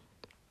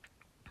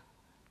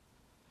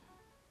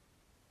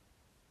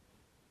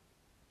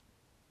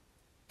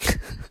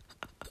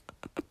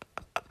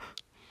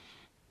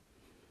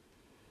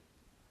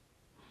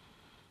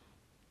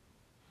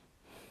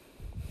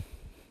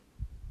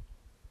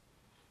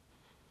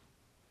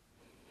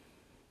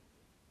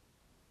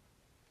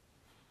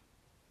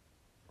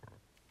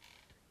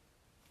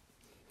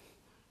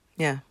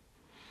 Yeah.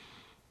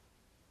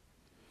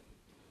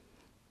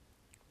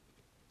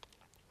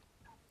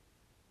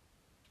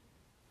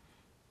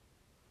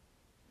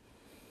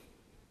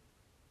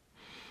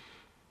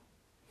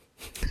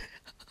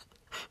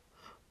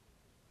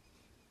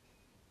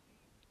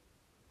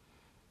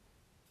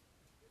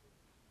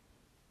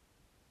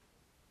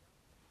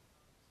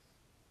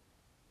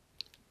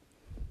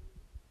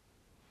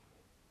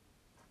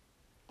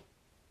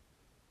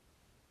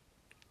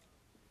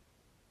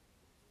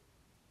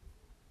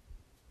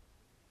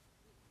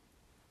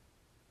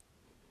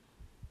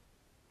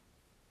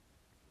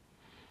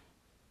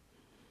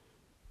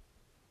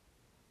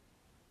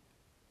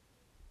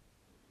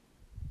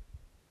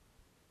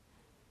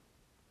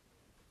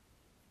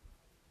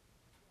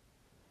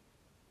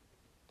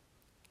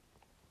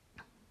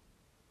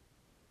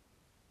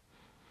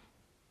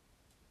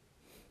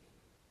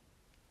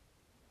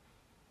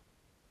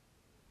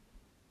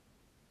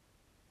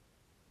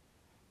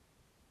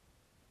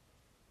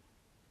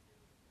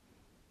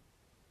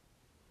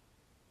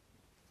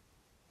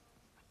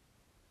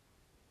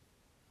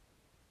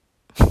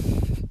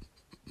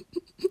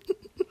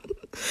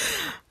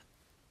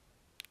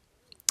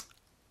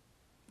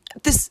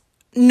 This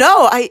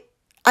no,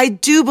 I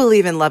do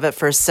believe in love at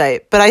first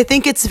sight, but I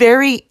think it's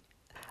very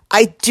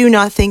I do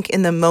not think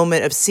in the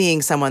moment of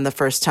seeing someone the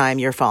first time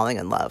you're falling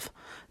in love.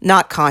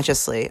 Not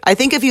consciously. I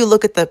think if you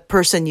look at the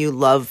person you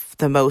love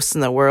the most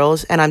in the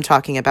world, and I'm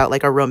talking about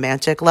like a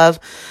romantic love,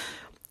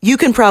 you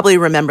can probably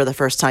remember the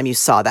first time you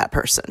saw that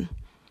person.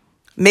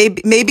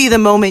 Maybe the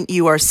moment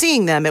you are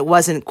seeing them, it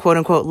wasn't quote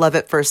unquote love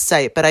at first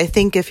sight. But I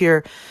think if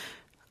you're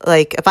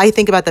like, if I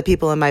think about the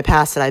people in my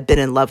past that I've been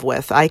in love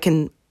with, I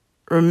can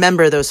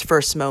remember those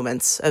first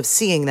moments of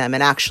seeing them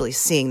and actually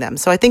seeing them.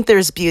 So I think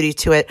there's beauty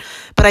to it.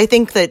 But I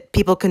think that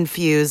people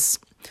confuse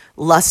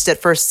lust at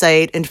first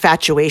sight,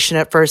 infatuation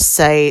at first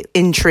sight,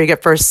 intrigue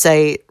at first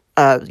sight,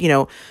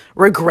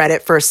 regret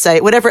at first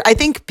sight, whatever. I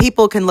think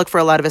people can look for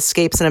a lot of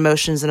escapes and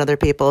emotions in other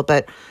people,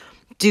 but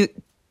do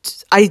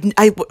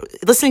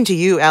listening to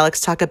you, Alex,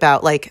 talk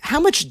about like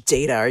how much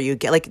data are you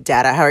get, like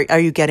data, how are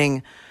you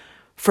getting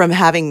from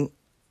having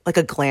like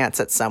a glance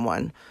at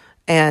someone?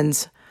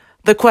 And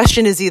the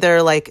question is either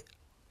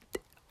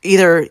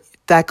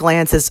that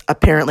glance is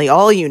apparently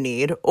all you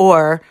need,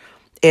 or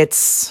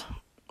it's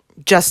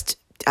just,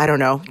 I don't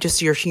know,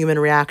 just your human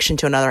reaction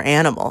to another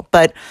animal.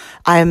 But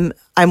I'm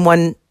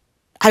one,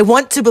 I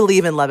want to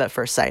believe in love at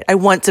first sight. I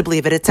want to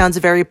believe it. It sounds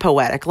very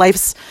poetic.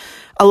 Life's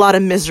a lot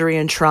of misery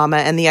and trauma,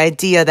 and the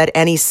idea that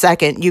any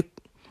second you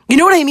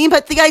know what I mean?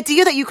 But the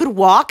idea that you could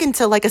walk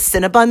into like a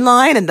Cinnabon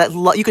line and that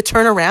you could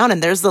turn around and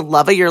there's the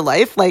love of your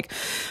life, like,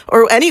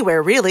 or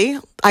anywhere really.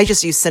 I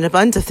just use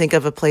Cinnabon to think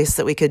of a place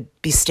that we could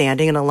be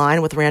standing in a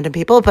line with random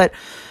people. But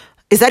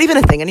is that even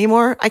a thing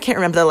anymore? I can't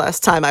remember the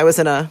last time I was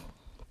I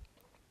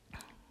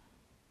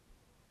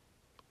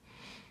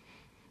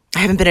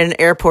haven't been in an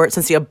airport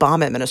since the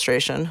Obama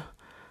administration.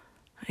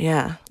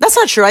 Yeah. That's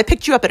not true. I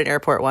picked you up at an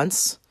airport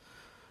once.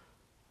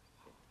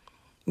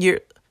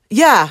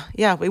 Yeah.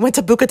 We went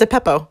to Buca de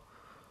Beppo.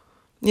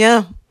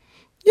 Yeah.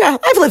 Yeah.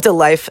 I've lived a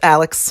life,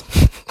 Alex.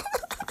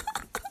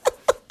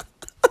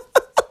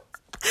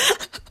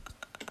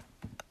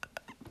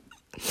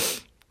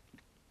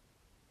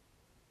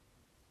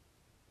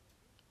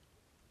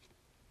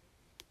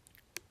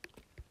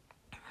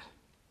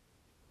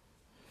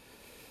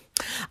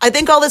 I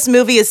think all this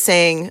movie is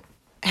saying,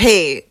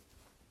 hey,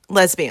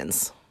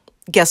 lesbians,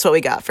 guess what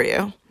we got for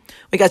you?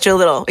 We got you a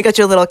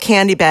little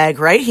candy bag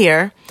right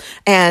here,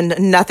 and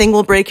nothing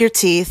will break your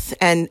teeth.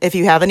 And if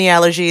you have any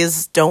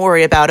allergies, don't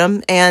worry about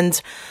them.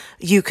 And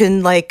you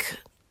can like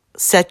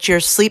set your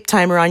sleep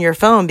timer on your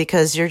phone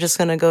because you're just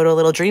going to go to a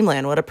little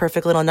dreamland. What a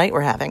perfect little night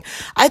we're having.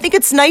 I think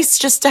it's nice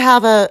just to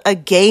have a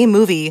gay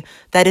movie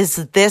that is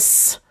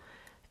this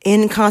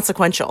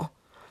inconsequential.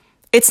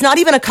 It's not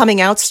even a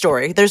coming out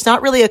story. There's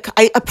not really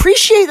I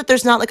appreciate that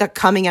there's not like a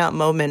coming out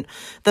moment.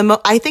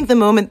 I think the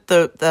moment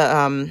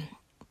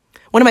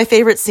one of my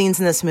favorite scenes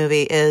in this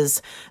movie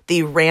is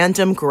the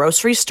random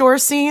grocery store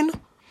scene.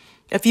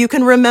 If you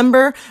can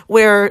remember,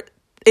 where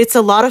it's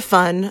a lot of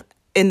fun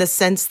in the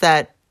sense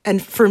that,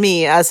 and for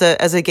me as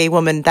a gay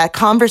woman, that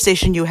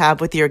conversation you have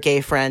with your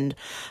gay friend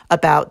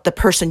about the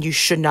person you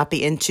should not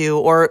be into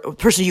or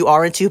person you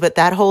are into, but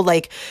that whole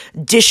like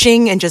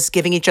dishing and just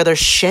giving each other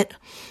shit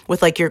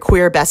with like your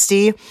queer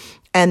bestie,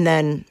 and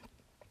then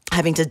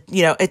having to,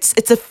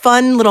 it's a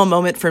fun little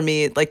moment for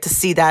me, like to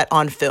see that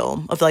on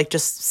film of like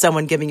just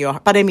someone giving you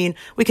but I mean,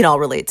 we can all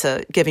relate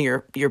to giving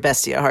your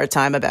bestie a hard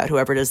time about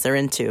whoever it is they're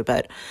into.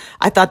 But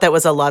I thought that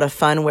was a lot of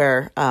fun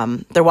where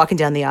they're walking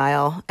down the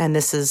aisle, and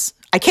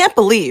I can't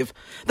believe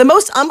the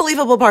most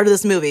unbelievable part of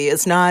this movie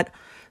is not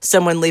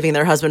someone leaving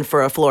their husband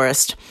for a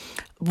florist.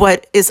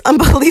 What is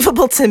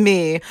unbelievable to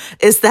me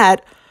is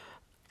that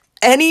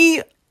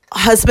any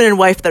husband and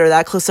wife that are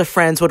that close of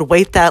friends would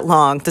wait that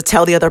long to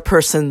tell the other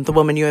person the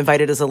woman you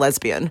invited is a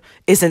lesbian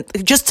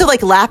isn't just to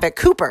like laugh at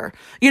Cooper.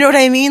 You know what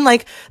I mean?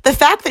 Like the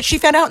fact that she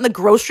found out in the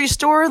grocery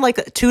store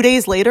like 2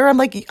 days later, I'm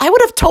like, I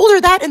would have told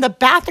her that in the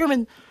bathroom.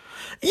 And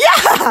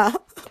yeah.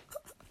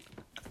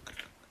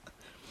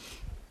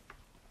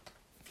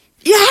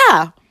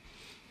 Yeah.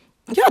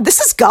 Yeah.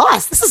 This is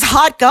goss. This is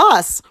hot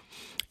goss.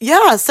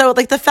 Yeah. So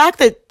like the fact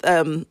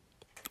that,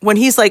 when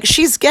he's like,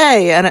 she's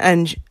gay,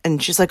 and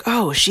she's like,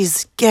 oh,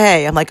 she's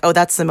gay. I'm like, oh,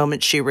 that's the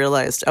moment she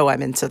realized, oh,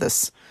 I'm into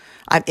this.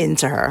 I'm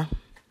into her.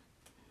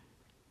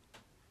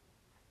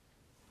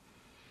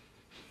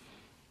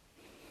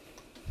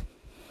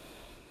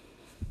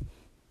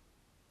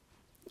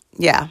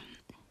 Yeah.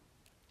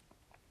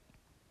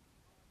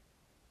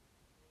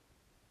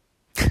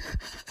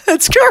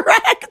 That's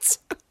correct.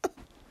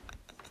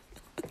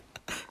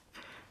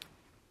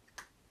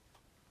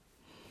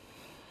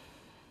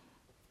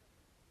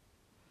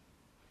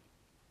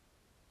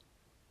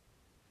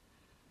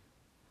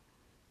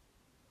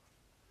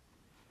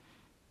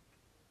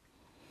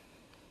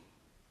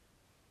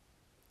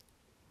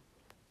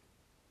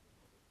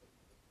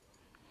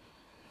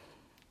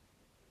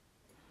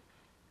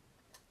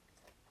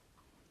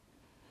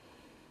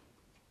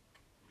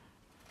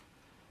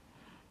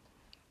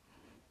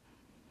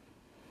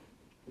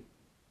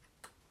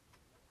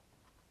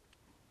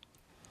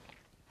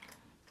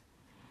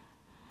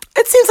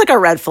 It seems like a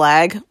red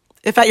flag.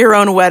 If at your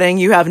own wedding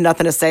you have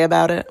nothing to say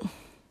about it.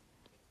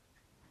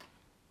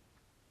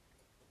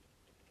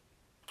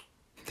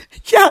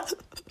 Yeah.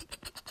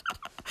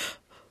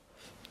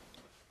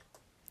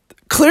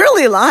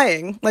 Clearly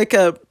lying.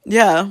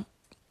 Yeah.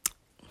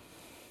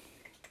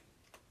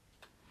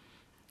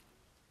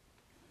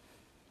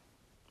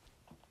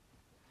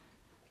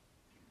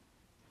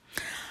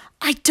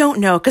 I don't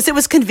know, because it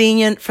was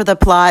convenient for the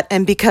plot,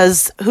 and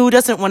because who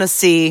doesn't want to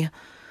see?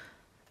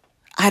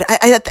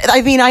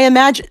 I mean, I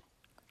imagine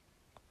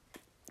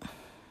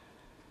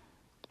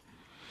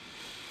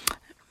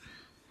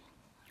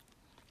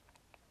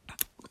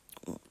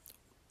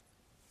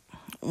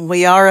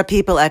we are a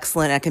people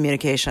excellent at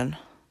communication.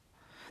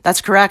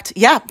 That's correct.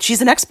 Yeah,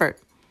 she's an expert.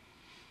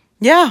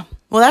 Yeah,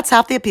 well, that's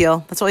half the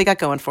appeal. That's what we got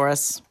going for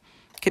us.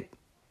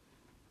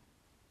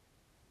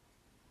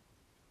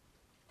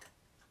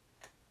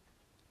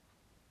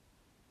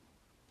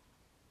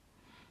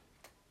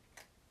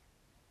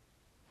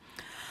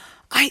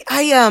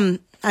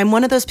 I'm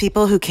one of those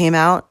people who came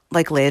out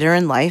like later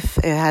in life.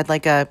 It had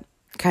like a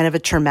kind of a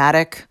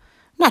traumatic,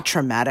 not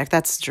traumatic.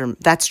 That's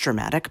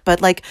dramatic,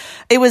 but like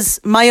it was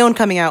my own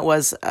coming out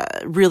was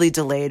really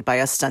delayed by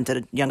a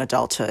stunted young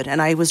adulthood,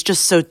 and I was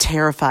just so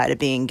terrified of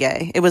being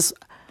gay. It was,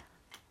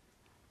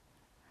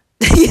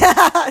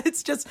 yeah.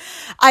 It's just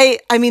I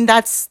mean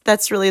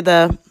that's really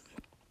the.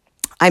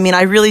 I mean,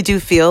 I really do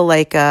feel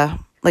like a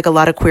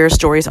lot of queer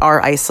stories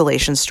are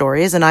isolation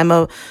stories. And I'm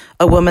a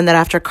woman that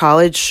after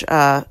college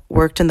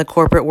worked in the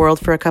corporate world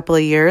for a couple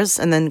of years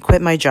and then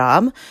quit my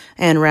job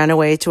and ran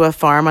away to a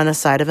farm on the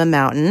side of a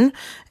mountain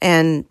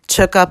and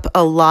took up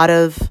a lot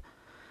of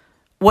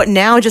what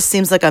now just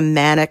seems like a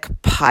manic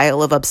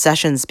pile of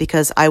obsessions,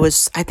 because I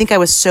think I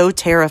was so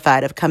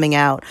terrified of coming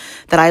out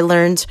that I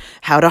learned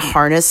how to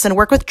harness and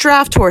work with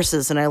draft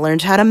horses, and I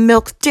learned how to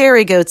milk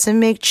dairy goats and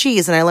make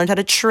cheese, and I learned how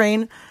to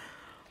train.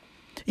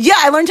 Yeah,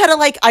 I learned how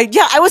to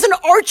I was an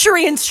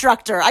archery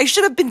instructor. I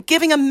should have been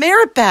giving a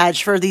merit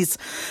badge for these.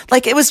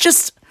 Like, it was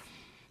just,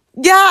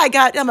 yeah, I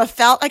got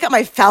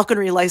my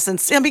falconry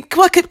license. I mean,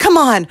 come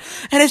on.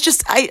 And it's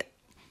just, I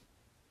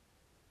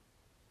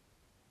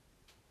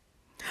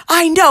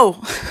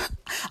know.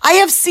 I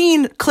have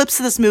seen clips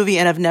of this movie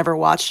and have never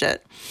watched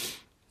it.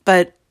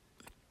 But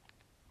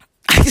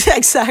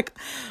exactly.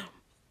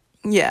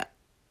 Yeah.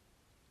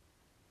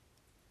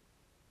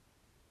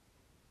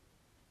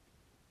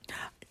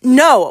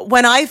 No,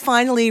 when I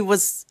finally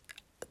was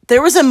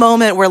there was a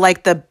moment where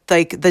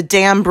the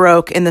dam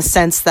broke in the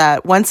sense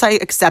that once I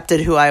accepted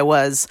who I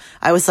was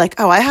like,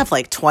 oh, I have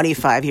like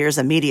 25 years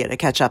of media to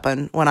catch up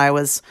on when I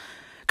was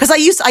because I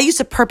used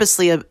to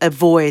purposely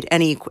avoid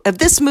any if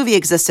this movie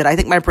existed, I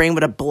think my brain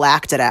would have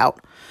blacked it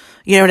out.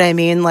 You know what I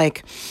mean?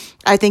 Like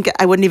I think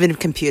I wouldn't even have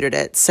computed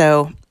it.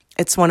 So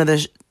it's one of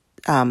the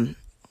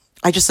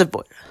I just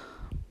avoid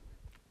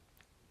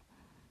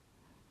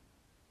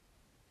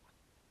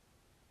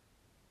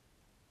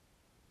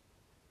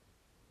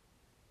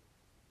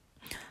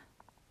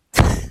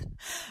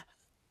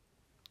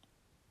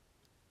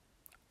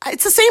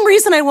it's the same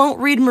reason I won't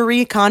read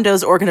Marie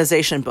Kondo's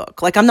organization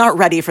book. Like I'm not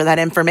ready for that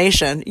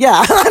information.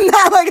 Yeah, I'm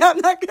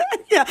not.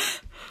 Yeah,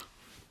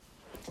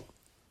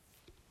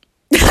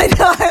 I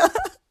know.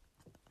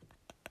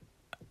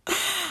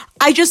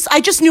 I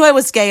just knew I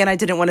was gay and I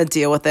didn't want to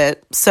deal with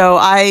it. So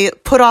I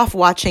put off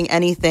watching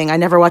anything. I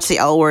never watched the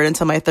L Word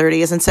until my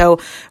 30s, and so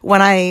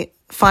when I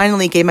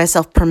finally gave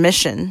myself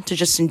permission to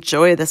just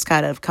enjoy this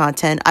kind of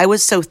content, I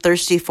was so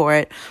thirsty for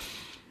it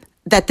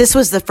that this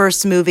was the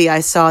first movie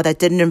I saw that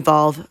didn't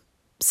involve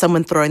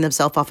someone throwing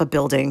themselves off a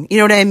building. You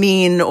know what I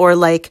mean? Or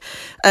like,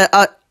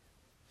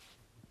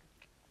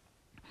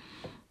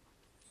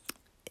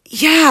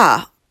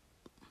 yeah.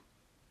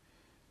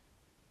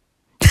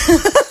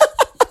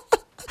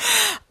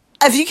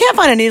 If you can't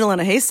find a needle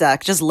in a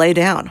haystack, just lay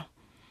down.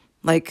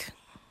 Like,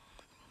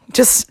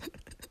 just,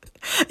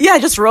 yeah,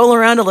 just roll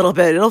around a little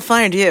bit. It'll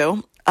find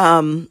you.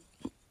 But,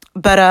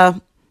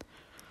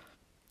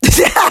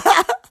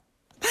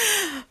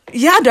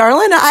 yeah,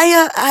 darling,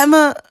 I'm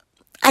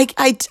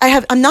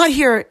not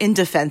here in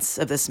defense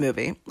of this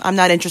movie. I'm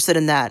not interested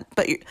in that.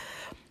 But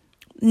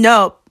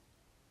no,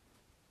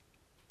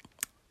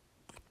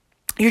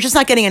 you're just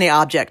not getting any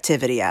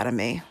objectivity out of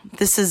me.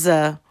 This is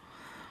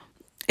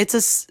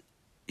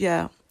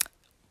yeah.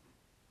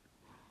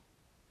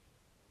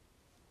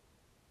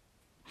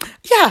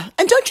 Yeah,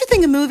 and don't you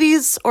think the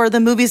movies or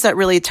the movies that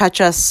really touch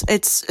us,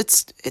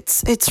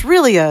 it's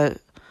really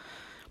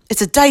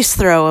it's a dice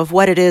throw of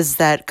what it is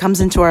that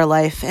comes into our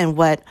life and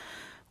what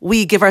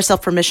we give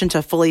ourselves permission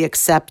to fully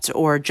accept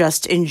or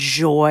just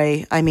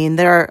enjoy. I mean,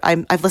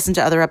 I've listened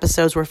to other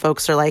episodes where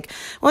folks are like,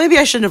 well, maybe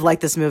I shouldn't have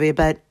liked this movie,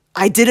 but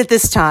I did it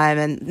this time.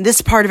 And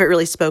this part of it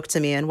really spoke to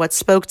me. And what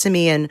spoke to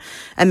me and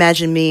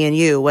Imagine Me and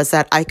You was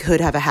that I could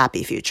have a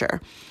happy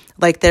future.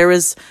 Like there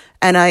was,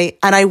 and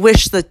I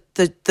wish that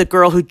the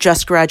girl who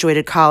just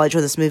graduated college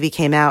when this movie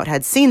came out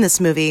had seen this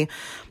movie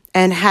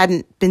and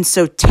hadn't been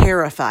so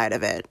terrified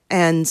of it.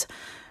 And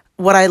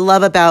what I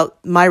love about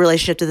my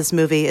relationship to this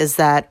movie is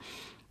that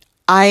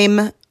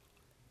when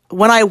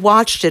I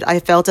watched it, I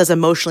felt as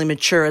emotionally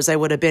mature as I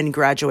would have been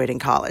graduating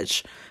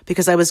college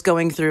because I was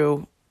going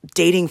through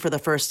dating for the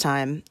first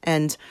time.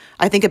 And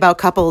I think about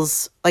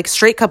couples, like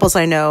straight couples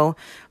I know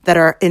that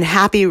are in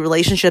happy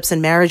relationships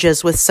and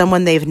marriages with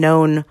someone they've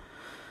known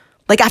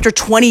like after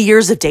 20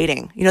 years of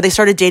dating. You know, they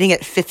started dating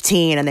at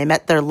 15 and they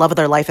met their love of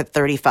their life at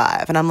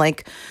 35. And I'm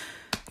like,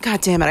 God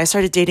damn it, I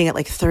started dating at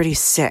like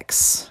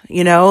 36,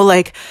 you know,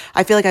 like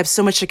I feel like I have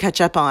so much to catch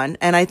up on.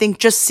 And I think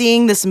just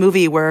seeing this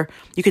movie where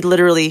you could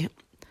literally,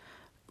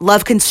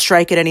 love can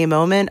strike at any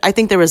moment, I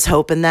think there was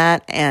hope in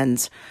that.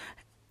 And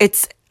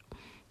it's,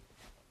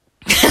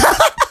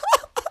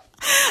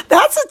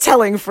 that's a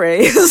telling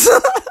phrase,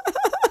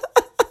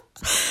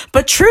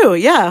 but true.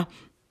 Yeah.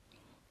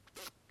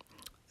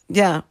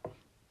 Yeah.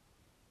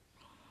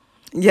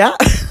 Yeah.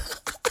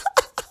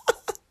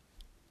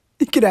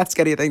 You can ask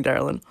anything,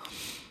 darling.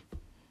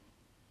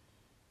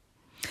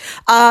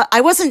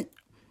 I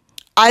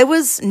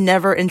was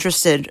never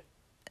interested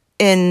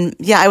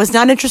I was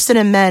not interested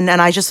in men.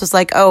 And I just was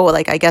like, oh,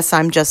 like, I guess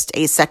I'm just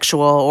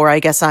asexual, or I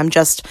guess I'm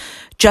just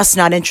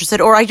not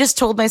interested. Or I just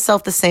told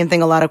myself the same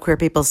thing a lot of queer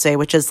people say,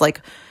 which is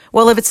like,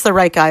 well, if it's the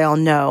right guy, I'll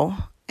know.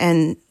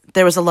 And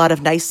there was a lot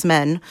of nice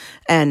men,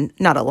 and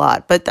not a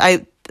lot, but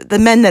the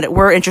men that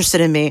were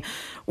interested in me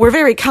were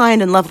very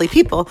kind and lovely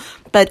people.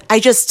 But I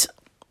just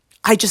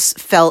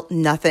felt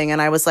nothing. And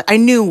I was like, I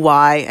knew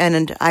why.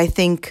 And I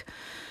think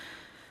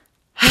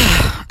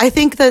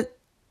that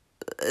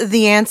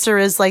the answer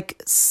is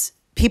like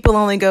people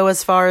only go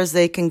as far as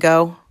they can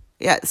go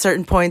at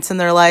certain points in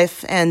their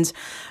life. And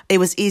it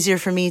was easier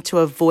for me to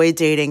avoid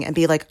dating and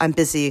be like, I'm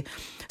busy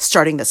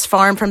starting this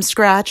farm from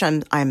scratch.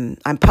 I'm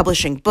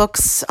publishing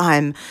books.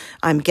 I'm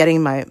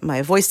getting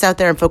my voice out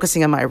there. I'm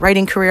focusing on my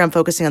writing career. I'm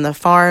focusing on the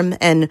farm.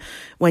 And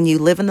when you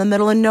live in the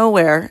middle of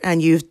nowhere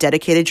and you've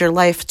dedicated your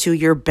life to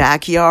your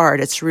backyard,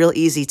 it's real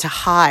easy to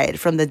hide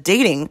from the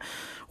dating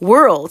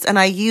world. And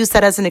I use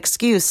that as an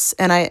excuse.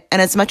 And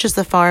as much as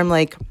the farm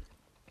like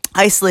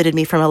isolated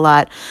me from a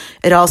lot,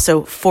 it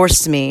also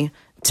forced me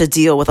to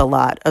deal with a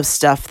lot of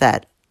stuff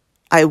that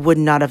I would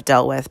not have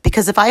dealt with.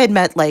 Because if I had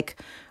met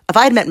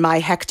my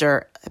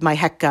Hector, my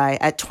Heck guy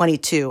at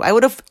 22, I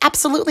would have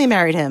absolutely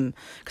married him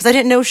because I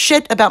didn't know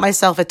shit about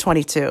myself at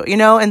 22, you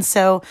know? And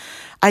so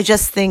I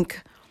just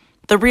think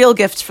the real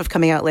gift of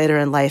coming out later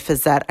in life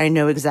is that I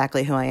know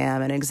exactly who I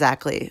am and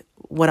exactly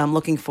what I'm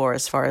looking for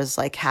as far as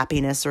like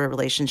happiness or a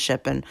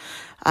relationship. And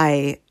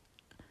I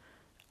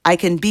I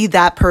can be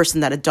that person,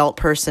 that adult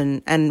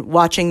person, and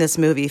watching this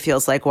movie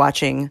feels like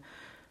watching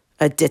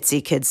a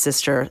ditzy kid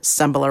sister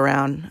stumble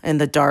around in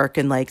the dark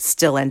and like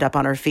still end up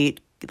on her feet,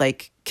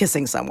 like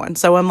kissing someone.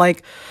 So I'm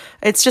like,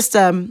 it's just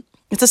a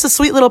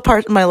sweet little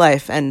part of my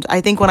life. And I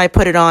think when I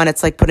put it on,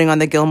 it's like putting on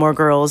the Gilmore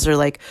Girls or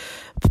like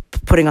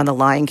putting on the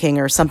Lion King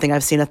or something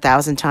I've seen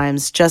 1,000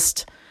 times.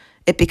 Just,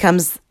 it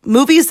becomes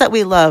movies that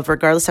we love,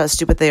 regardless how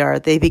stupid they are.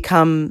 They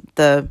become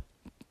the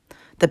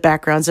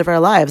backgrounds of our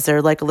lives.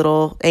 They're like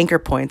little anchor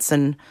points.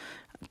 And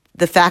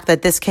the fact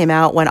that this came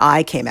out when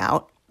I came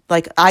out,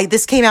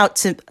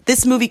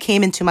 this movie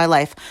came into my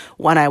life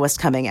when I was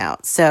coming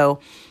out. So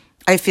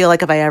I feel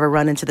like if I ever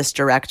run into this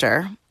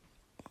director,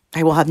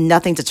 I will have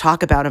nothing to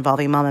talk about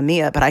involving Mamma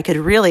Mia, but I could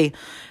really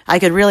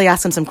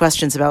ask him some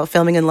questions about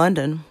filming in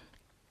London.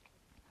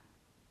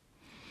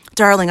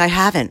 Darling, I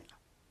haven't.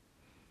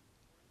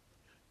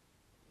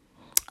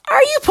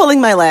 Are you pulling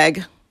my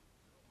leg?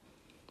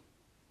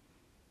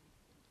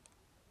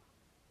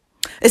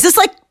 Is this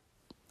like,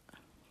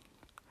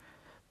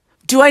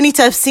 do I need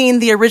to have seen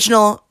the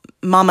original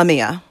Mamma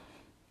Mia?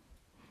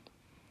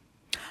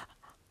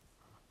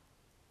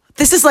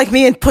 This is like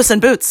me in Puss in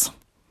Boots.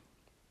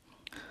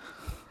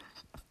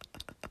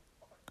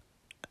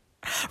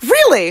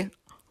 Really?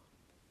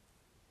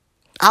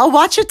 I'll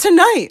watch it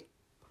tonight.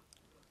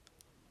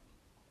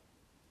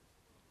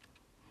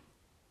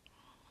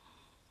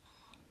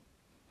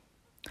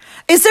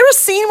 Is there a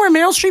scene where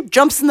Meryl Streep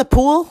jumps in the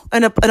pool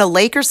in a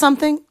lake or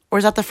something? Or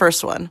is that the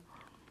first one?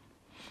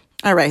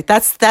 All right,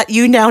 that's that.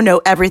 You now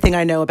know everything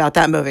I know about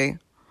that movie.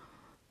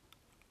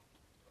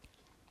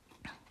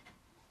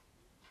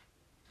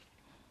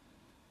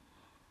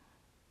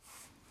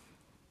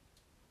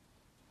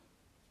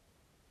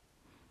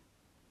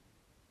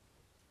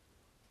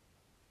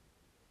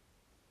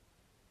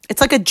 It's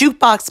like a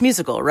jukebox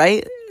musical,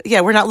 right?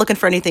 Yeah, we're not looking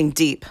for anything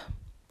deep.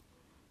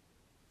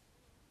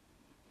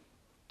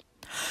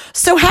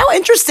 So how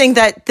interesting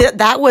that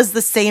that was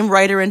the same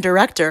writer and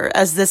director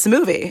as this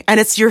movie, and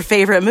it's your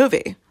favorite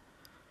movie.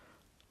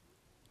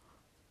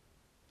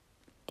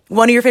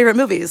 One of your favorite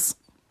movies.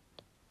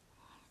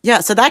 Yeah,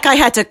 so that guy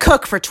had to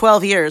cook for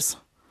 12 years.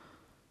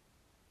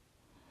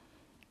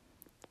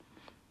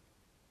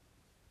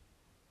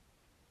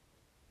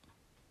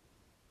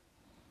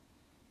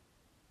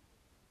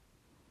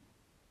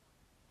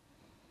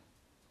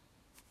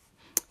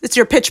 It's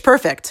your Pitch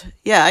Perfect.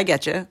 Yeah, I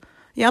get you.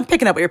 Yeah, I'm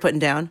picking up what you're putting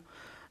down.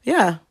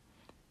 Yeah.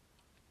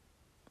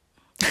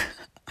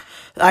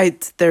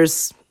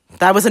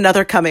 That was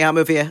another coming out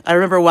movie. I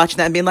remember watching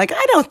that and being like,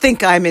 I don't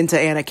think I'm into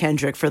Anna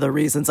Kendrick for the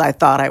reasons I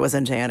thought I was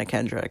into Anna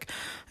Kendrick.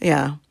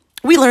 Yeah.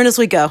 We learn as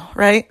we go,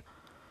 right?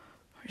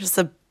 We're just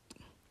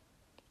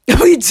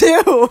we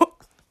do.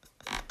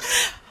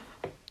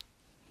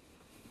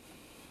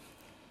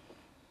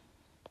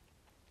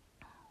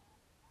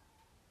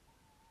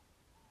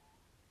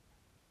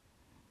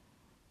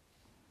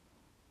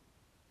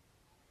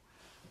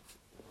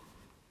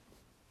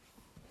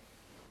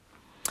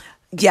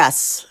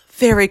 Yes.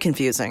 Very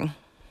confusing.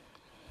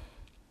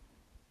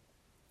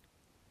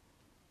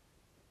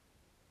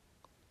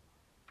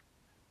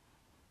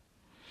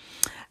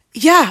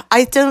 Yeah,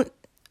 I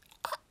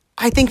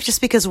think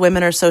just because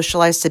women are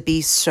socialized to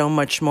be so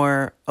much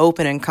more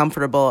open and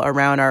comfortable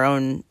around our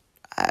own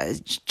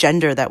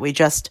gender that we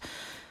just,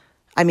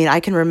 I mean,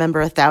 I can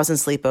remember 1,000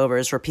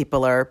 sleepovers where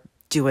people are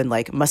doing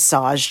like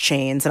massage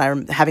chains and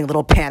I'm having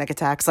little panic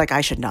attacks. Like,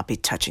 I should not be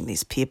touching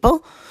these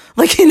people.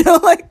 Like,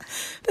 like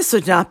this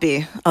would not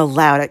be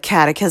allowed at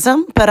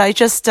catechism. But I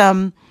just,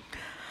 I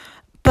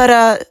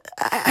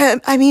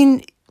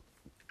mean,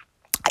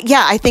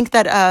 yeah, I think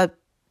that,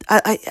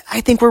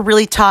 I think we're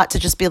really taught to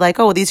just be like,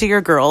 oh, these are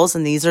your girls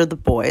and these are the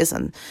boys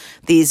and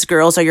these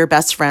girls are your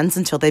best friends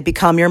until they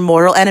become your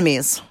mortal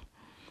enemies.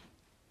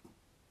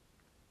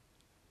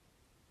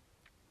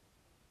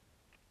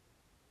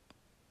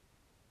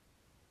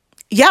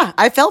 Yeah,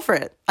 I fell for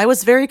it. I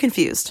was very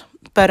confused.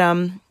 But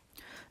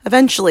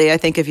eventually I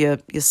think if you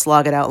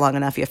slog it out long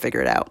enough, you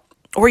figure it out.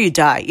 Or you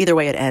die. Either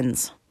way it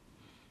ends.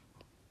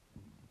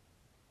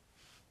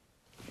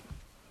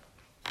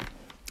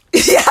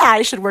 Yeah,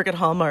 I should work at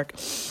Hallmark.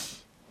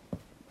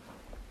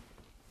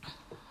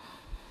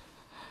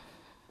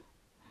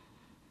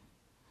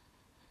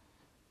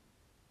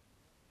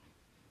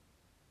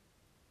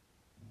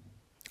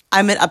 I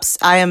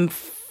am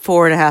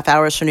 4.5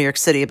 hours from New York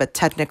City, but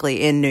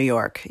technically in New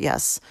York.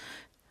 Yes,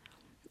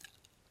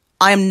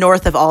 I am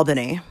north of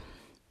Albany.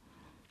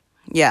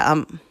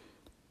 Yeah,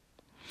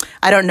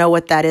 I don't know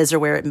what that is or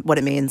what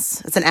it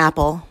means. It's an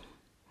apple.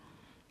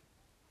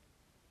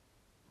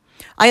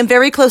 I am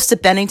very close to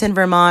Bennington,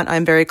 Vermont.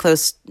 I'm very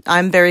close.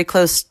 I'm very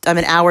close. I'm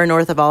an hour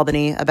north of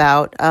Albany.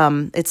 About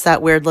it's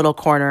that weird little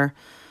corner.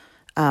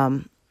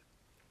 Um,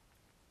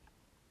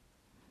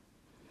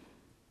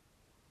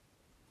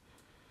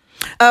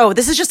 oh,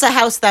 this is just a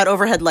house without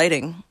overhead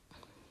lighting.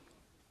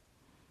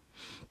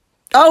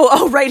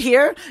 Oh, right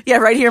here? Yeah,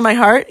 right here in my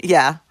heart?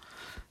 Yeah.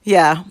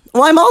 Yeah.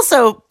 Well,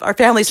 our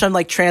family's from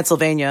like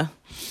Transylvania.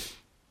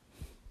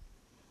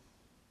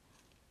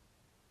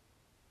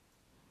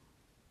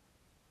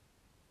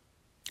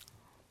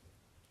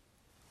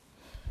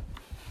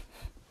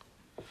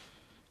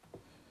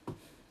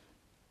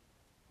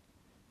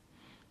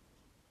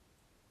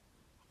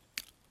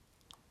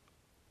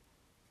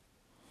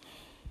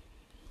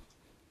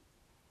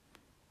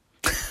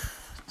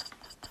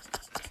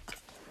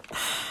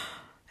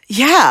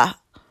 Yeah.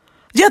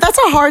 Yeah, that's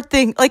a hard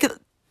thing. Like,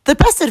 the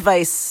best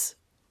advice,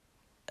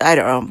 I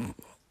don't know.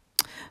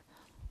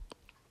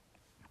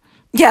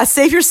 Yeah,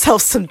 save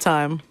yourself some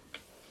time.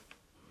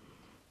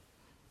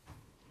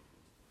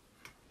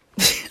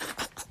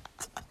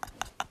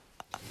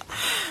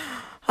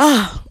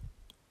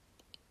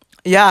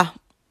 Yeah.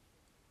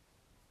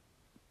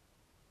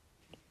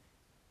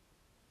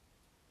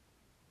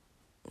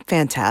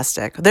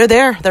 Fantastic. They're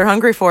there. They're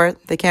hungry for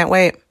it. They can't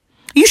wait.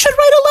 You should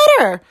write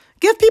a letter.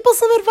 Give people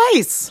some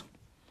advice.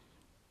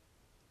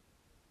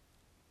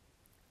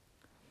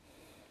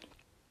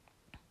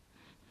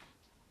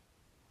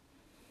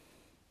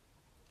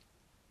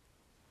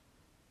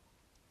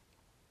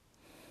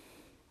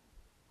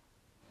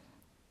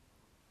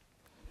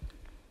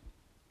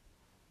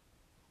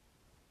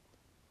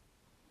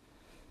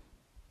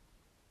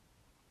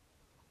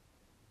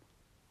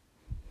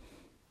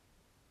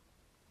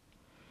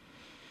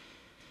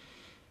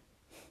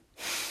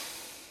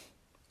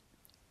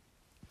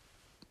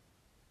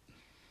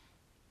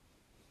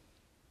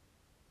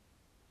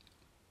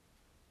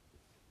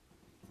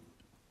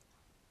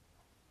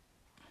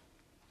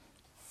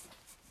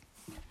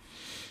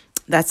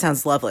 That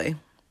sounds lovely.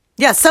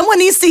 Yeah, someone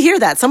needs to hear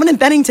that. Someone in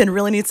Bennington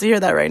really needs to hear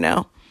that right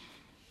now.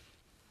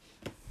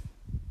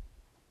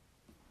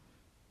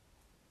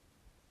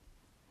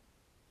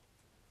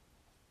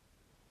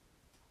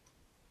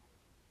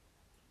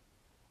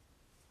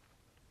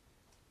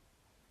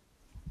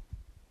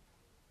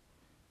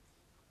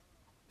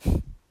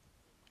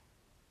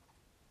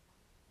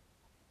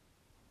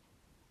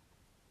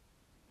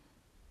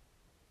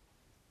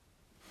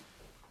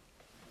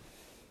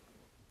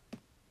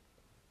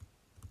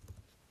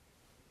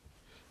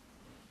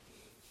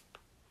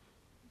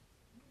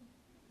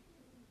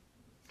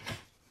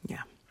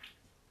 Yeah.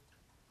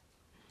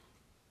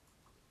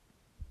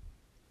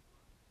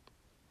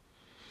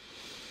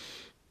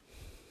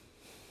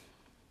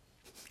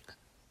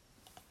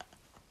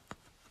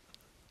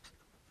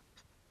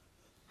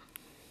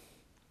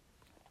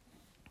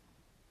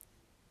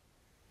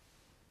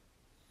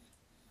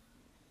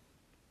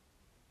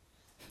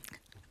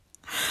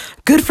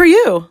 Good for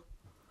you.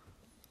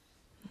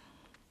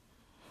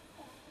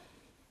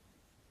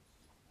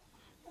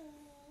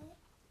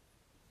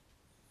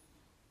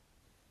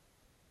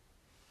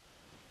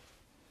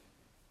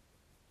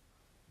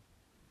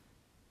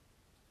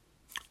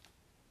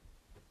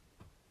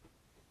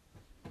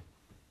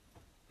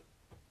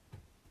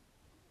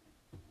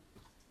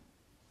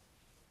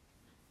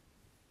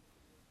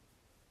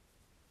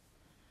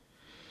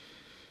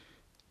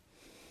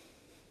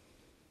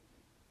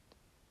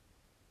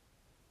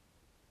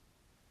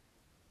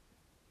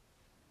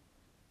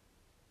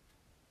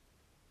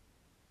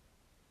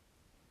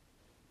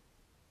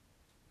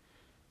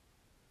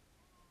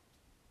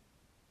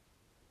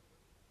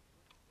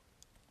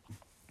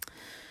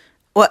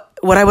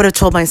 What I would have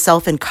told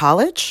myself in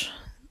college?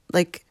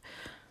 Like,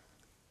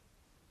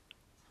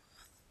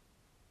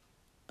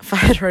 if I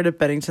had written a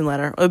Bennington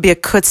letter, it would be a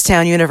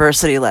Kutztown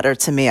University letter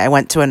to me. I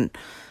went to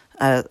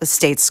a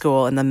state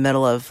school in the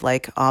middle of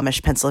like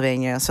Amish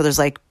Pennsylvania. So there's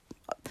like,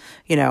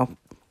 you know,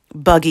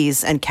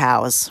 buggies and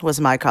cows was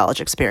my college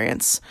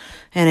experience,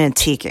 and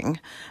antiquing.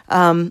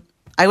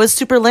 I was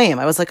super lame.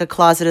 I was like a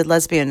closeted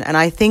lesbian. And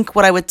I think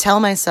what I would tell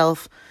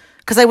myself,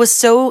 because I was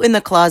so in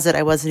the closet,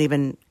 I wasn't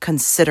even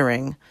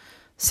considering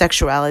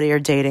sexuality or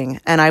dating.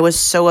 And I was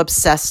so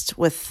obsessed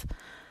with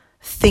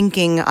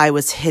thinking I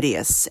was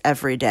hideous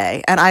every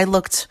day. And I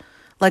looked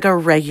like a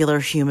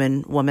regular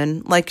human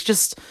woman, like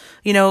just,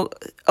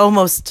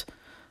 almost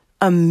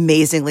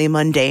amazingly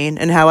mundane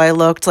in how I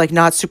looked, like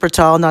not super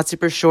tall, not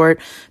super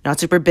short, not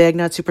super big,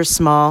 not super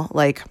small.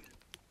 Like,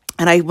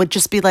 and I would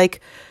just be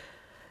like,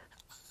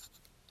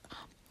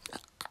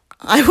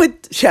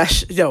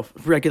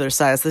 regular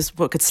size. This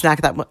book could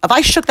snack that. If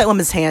I shook that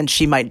woman's hand,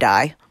 she might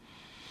die.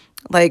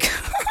 Like,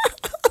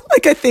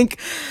 like I think,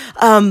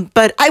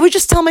 but I would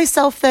just tell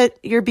myself that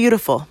you're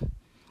beautiful.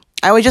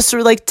 I would just sort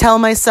of like tell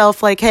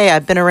myself like, hey,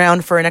 I've been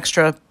around for an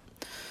extra,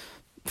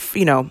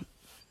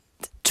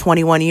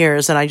 21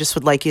 years. And I just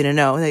would like you to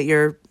know that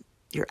you're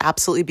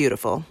absolutely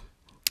beautiful.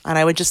 And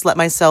I would just let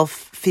myself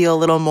feel a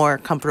little more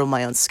comfortable in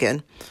my own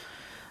skin.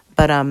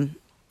 But,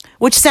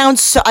 which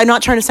sounds so, I'm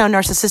not trying to sound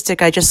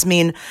narcissistic. I just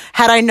mean,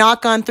 had I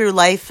not gone through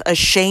life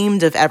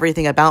ashamed of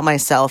everything about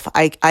myself,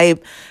 I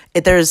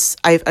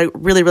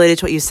really related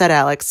to what you said,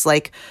 Alex.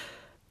 Like,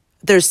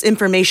 there's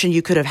information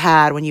you could have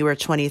had when you were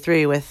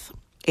 23 with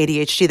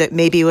ADHD that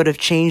maybe would have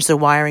changed the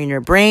wiring in your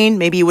brain.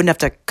 Maybe you wouldn't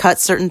have to cut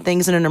certain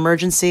things in an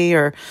emergency,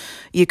 or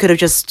you could have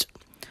just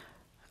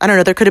I don't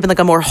know, there could have been like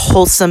a more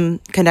wholesome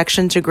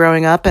connection to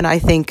growing up. And I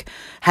think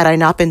had I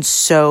not been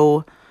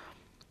so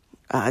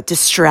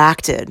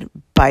distracted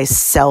by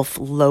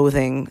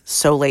self-loathing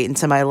so late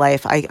into my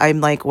life,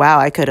 I'm like, wow,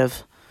 I could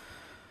have,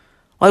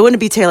 well, I wouldn't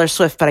be Taylor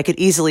Swift, but I could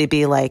easily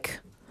be like,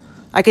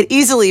 I could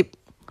easily,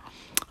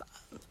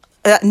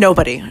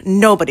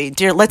 nobody,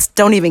 dear,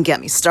 don't even get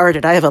me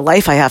started. I have a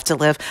life I have to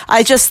live.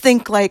 I just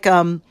think like,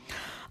 I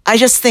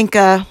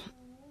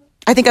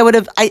think I would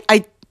have,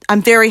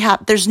 I'm very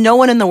happy. There's no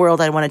one in the world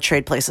I want to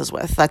trade places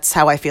with. That's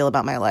how I feel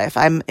about my life.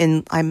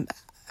 I'm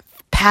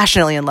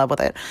passionately in love with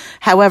it.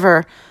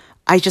 However,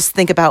 I just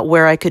think about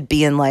where I could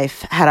be in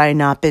life had I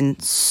not been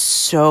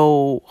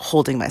so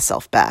holding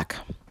myself back.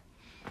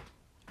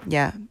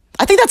 Yeah.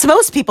 I think that's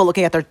most people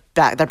looking at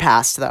their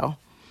past though.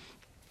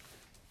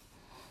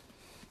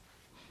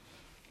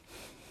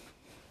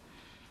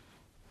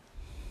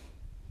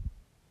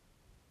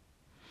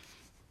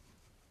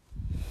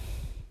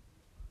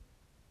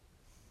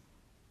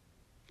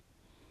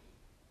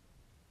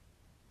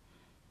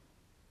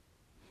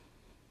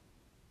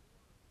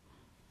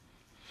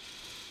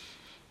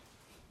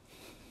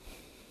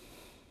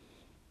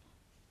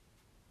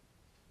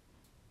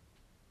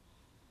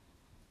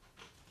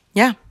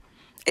 Yeah.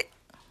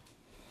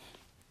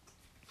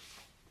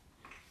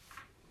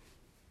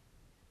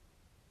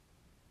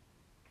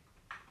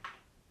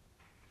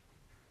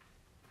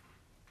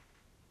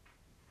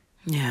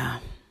 Yeah.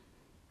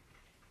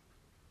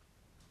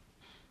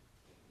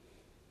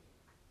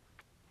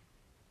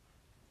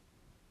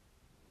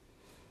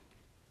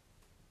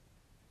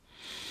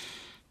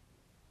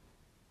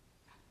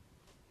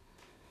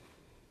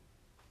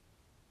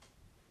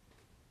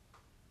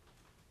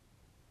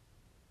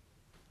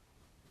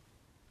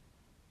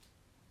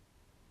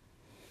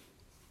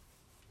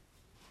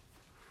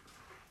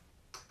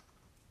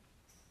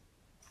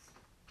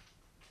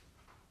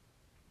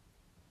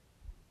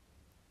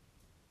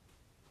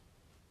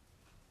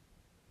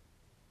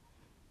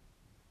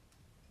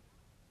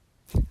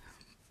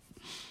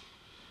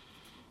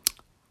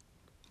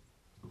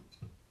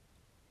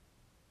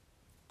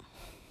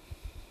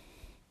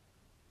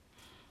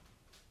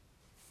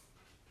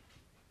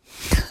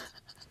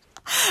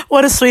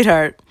 What a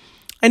sweetheart.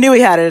 I knew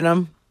he had it in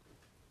him.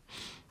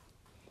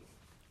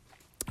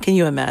 Can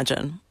you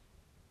imagine?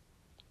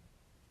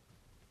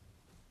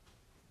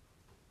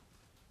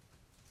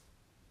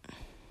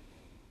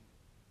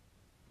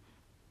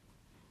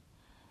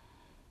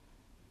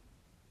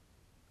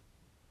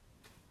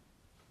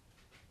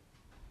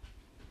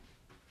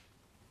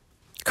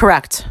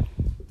 Correct.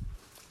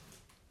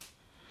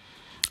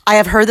 I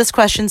have heard this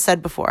question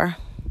said before.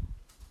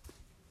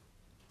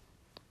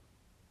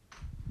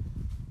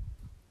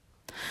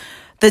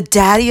 The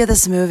daddy of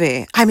this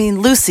movie. I mean,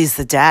 Lucy's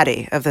the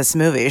daddy of this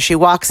movie. She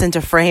walks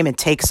into frame and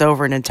takes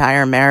over an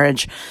entire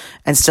marriage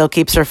and still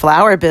keeps her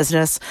flower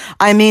business.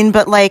 I mean,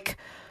 but like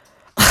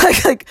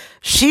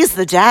she's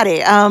the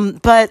daddy.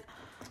 But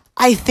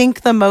I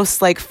think the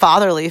most like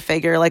fatherly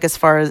figure, like as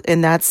far as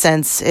in that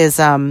sense, is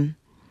I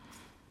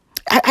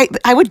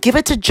would give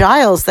it to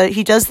Giles that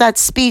he does that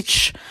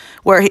speech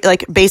where he,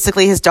 like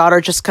basically his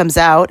daughter just comes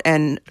out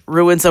and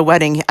ruins a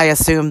wedding. I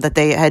assume that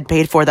they had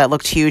paid for that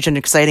looked huge and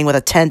exciting with a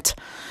tent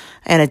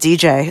and a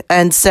DJ.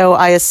 And so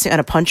I assume,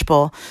 and a punch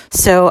bowl.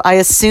 So I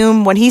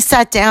assume when he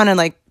sat down and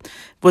like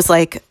was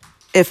like,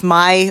 if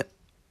my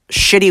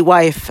shitty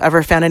wife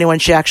ever found anyone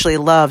she actually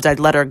loved, I'd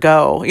let her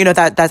go. You know,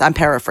 that I'm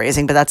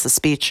paraphrasing, but that's the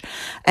speech.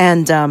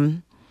 And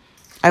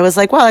I was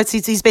like, well,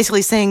 he's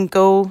basically saying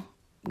go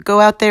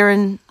out there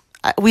and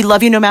we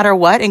love you no matter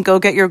what, and go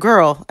get your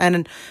girl.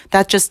 And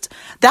that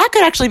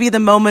could actually be the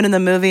moment in the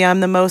movie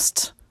I'm the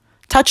most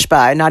touched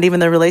by, not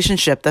even the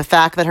relationship. The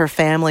fact that her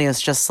family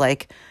is just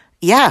like,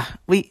 yeah,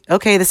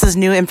 okay, this is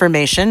new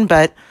information,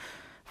 but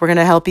we're going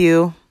to help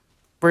you.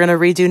 We're going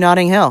to redo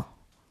Notting Hill.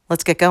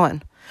 Let's get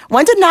going.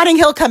 When did Notting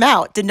Hill come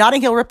out? Did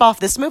Notting Hill rip off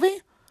this movie?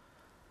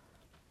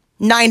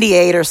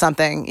 98 or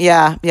something.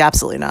 Yeah,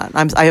 absolutely not.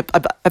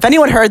 If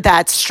anyone heard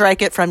that,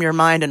 strike it from your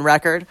mind and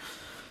record.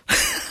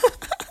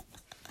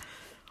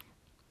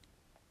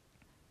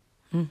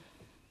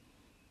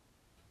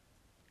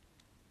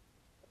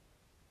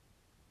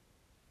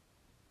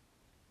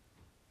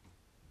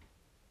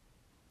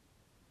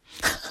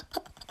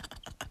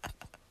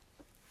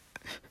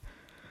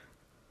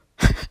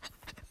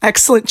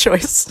 Excellent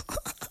choice.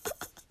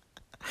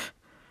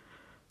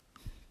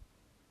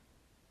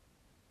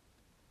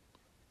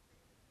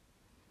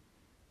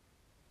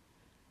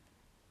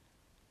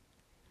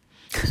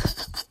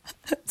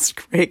 That's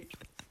great.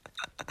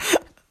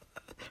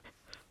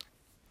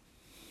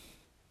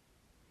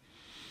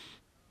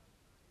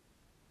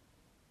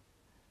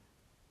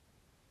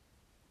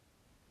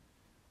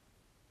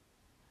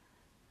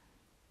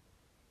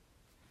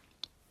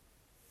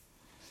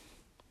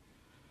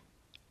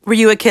 Were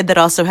you a kid that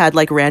also had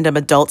like random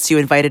adults you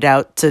invited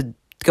out to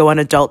go on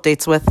adult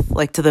dates with,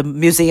 like to the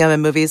museum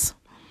and movies?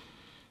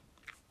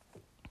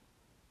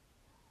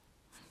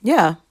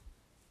 Yeah.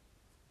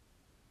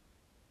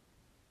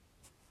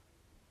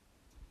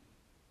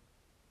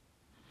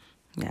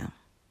 Yeah.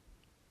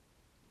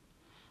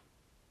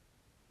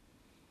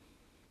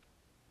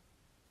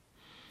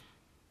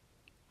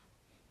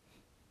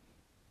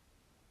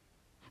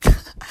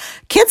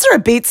 Kids are a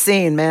beat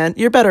scene, man.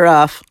 You're better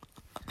off.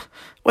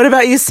 What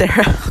about you,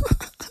 Sarah?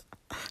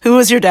 Who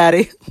was your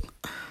daddy?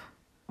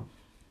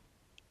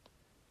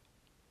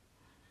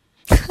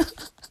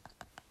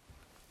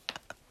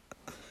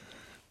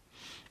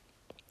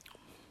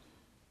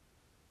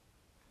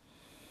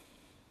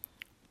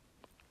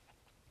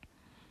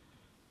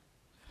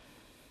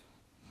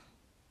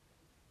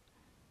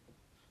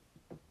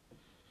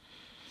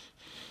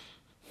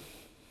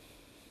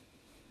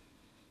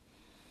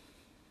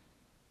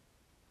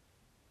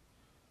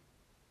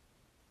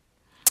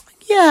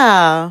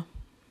 Yeah.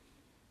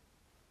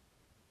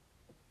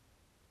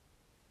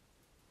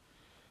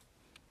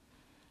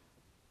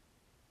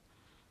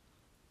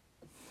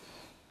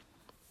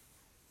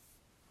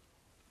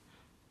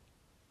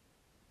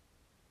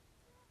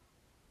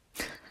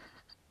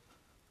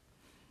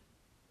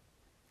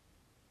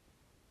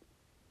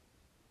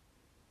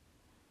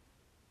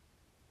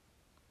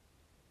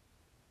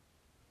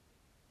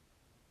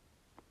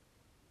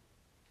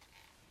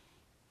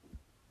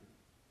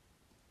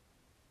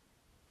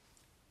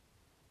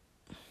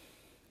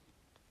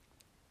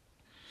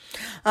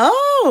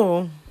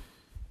 Oh.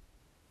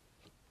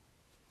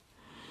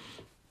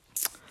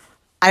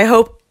 I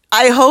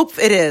hope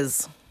it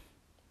is.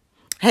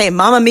 Hey,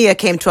 Mamma Mia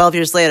came 12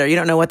 years later. You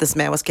don't know what this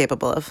man was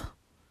capable of.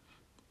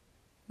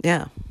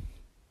 Yeah.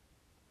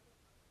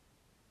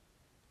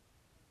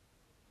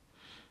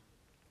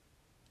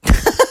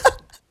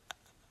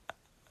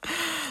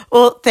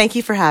 Well, thank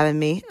you for having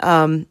me.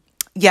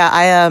 Yeah,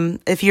 I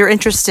if you're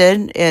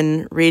interested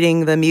in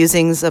reading the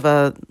musings of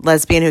a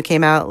lesbian who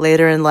came out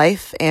later in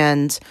life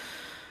and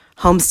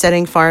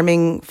homesteading,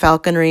 farming,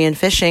 falconry, and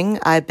fishing,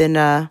 I've been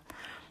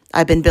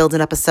building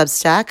up a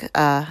Substack.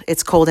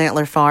 It's Cold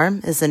Antler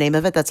Farm is the name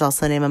of it. That's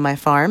also the name of my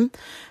farm,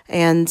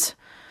 and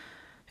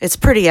it's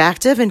pretty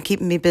active and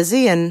keeping me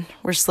busy. And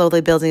we're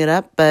slowly building it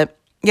up. But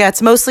yeah,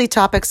 it's mostly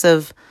topics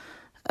of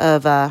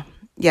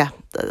yeah,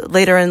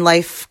 later in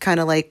life,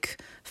 kind of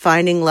like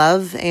finding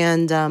love.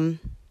 And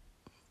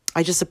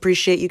I just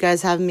appreciate you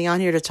guys having me on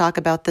here to talk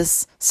about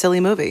this silly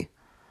movie.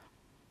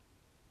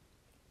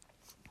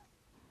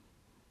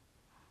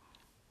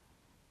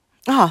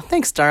 Oh,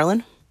 thanks,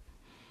 darling.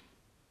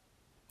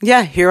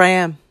 Yeah, here I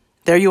am.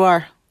 There you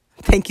are.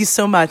 Thank you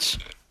so much.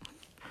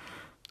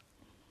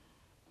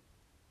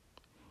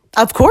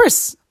 Of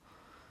course.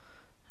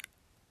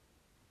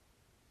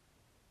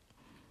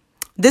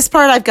 This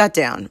part I've got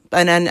down.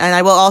 And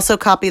I will also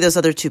copy those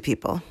other two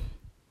people.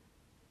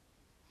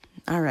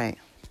 All right.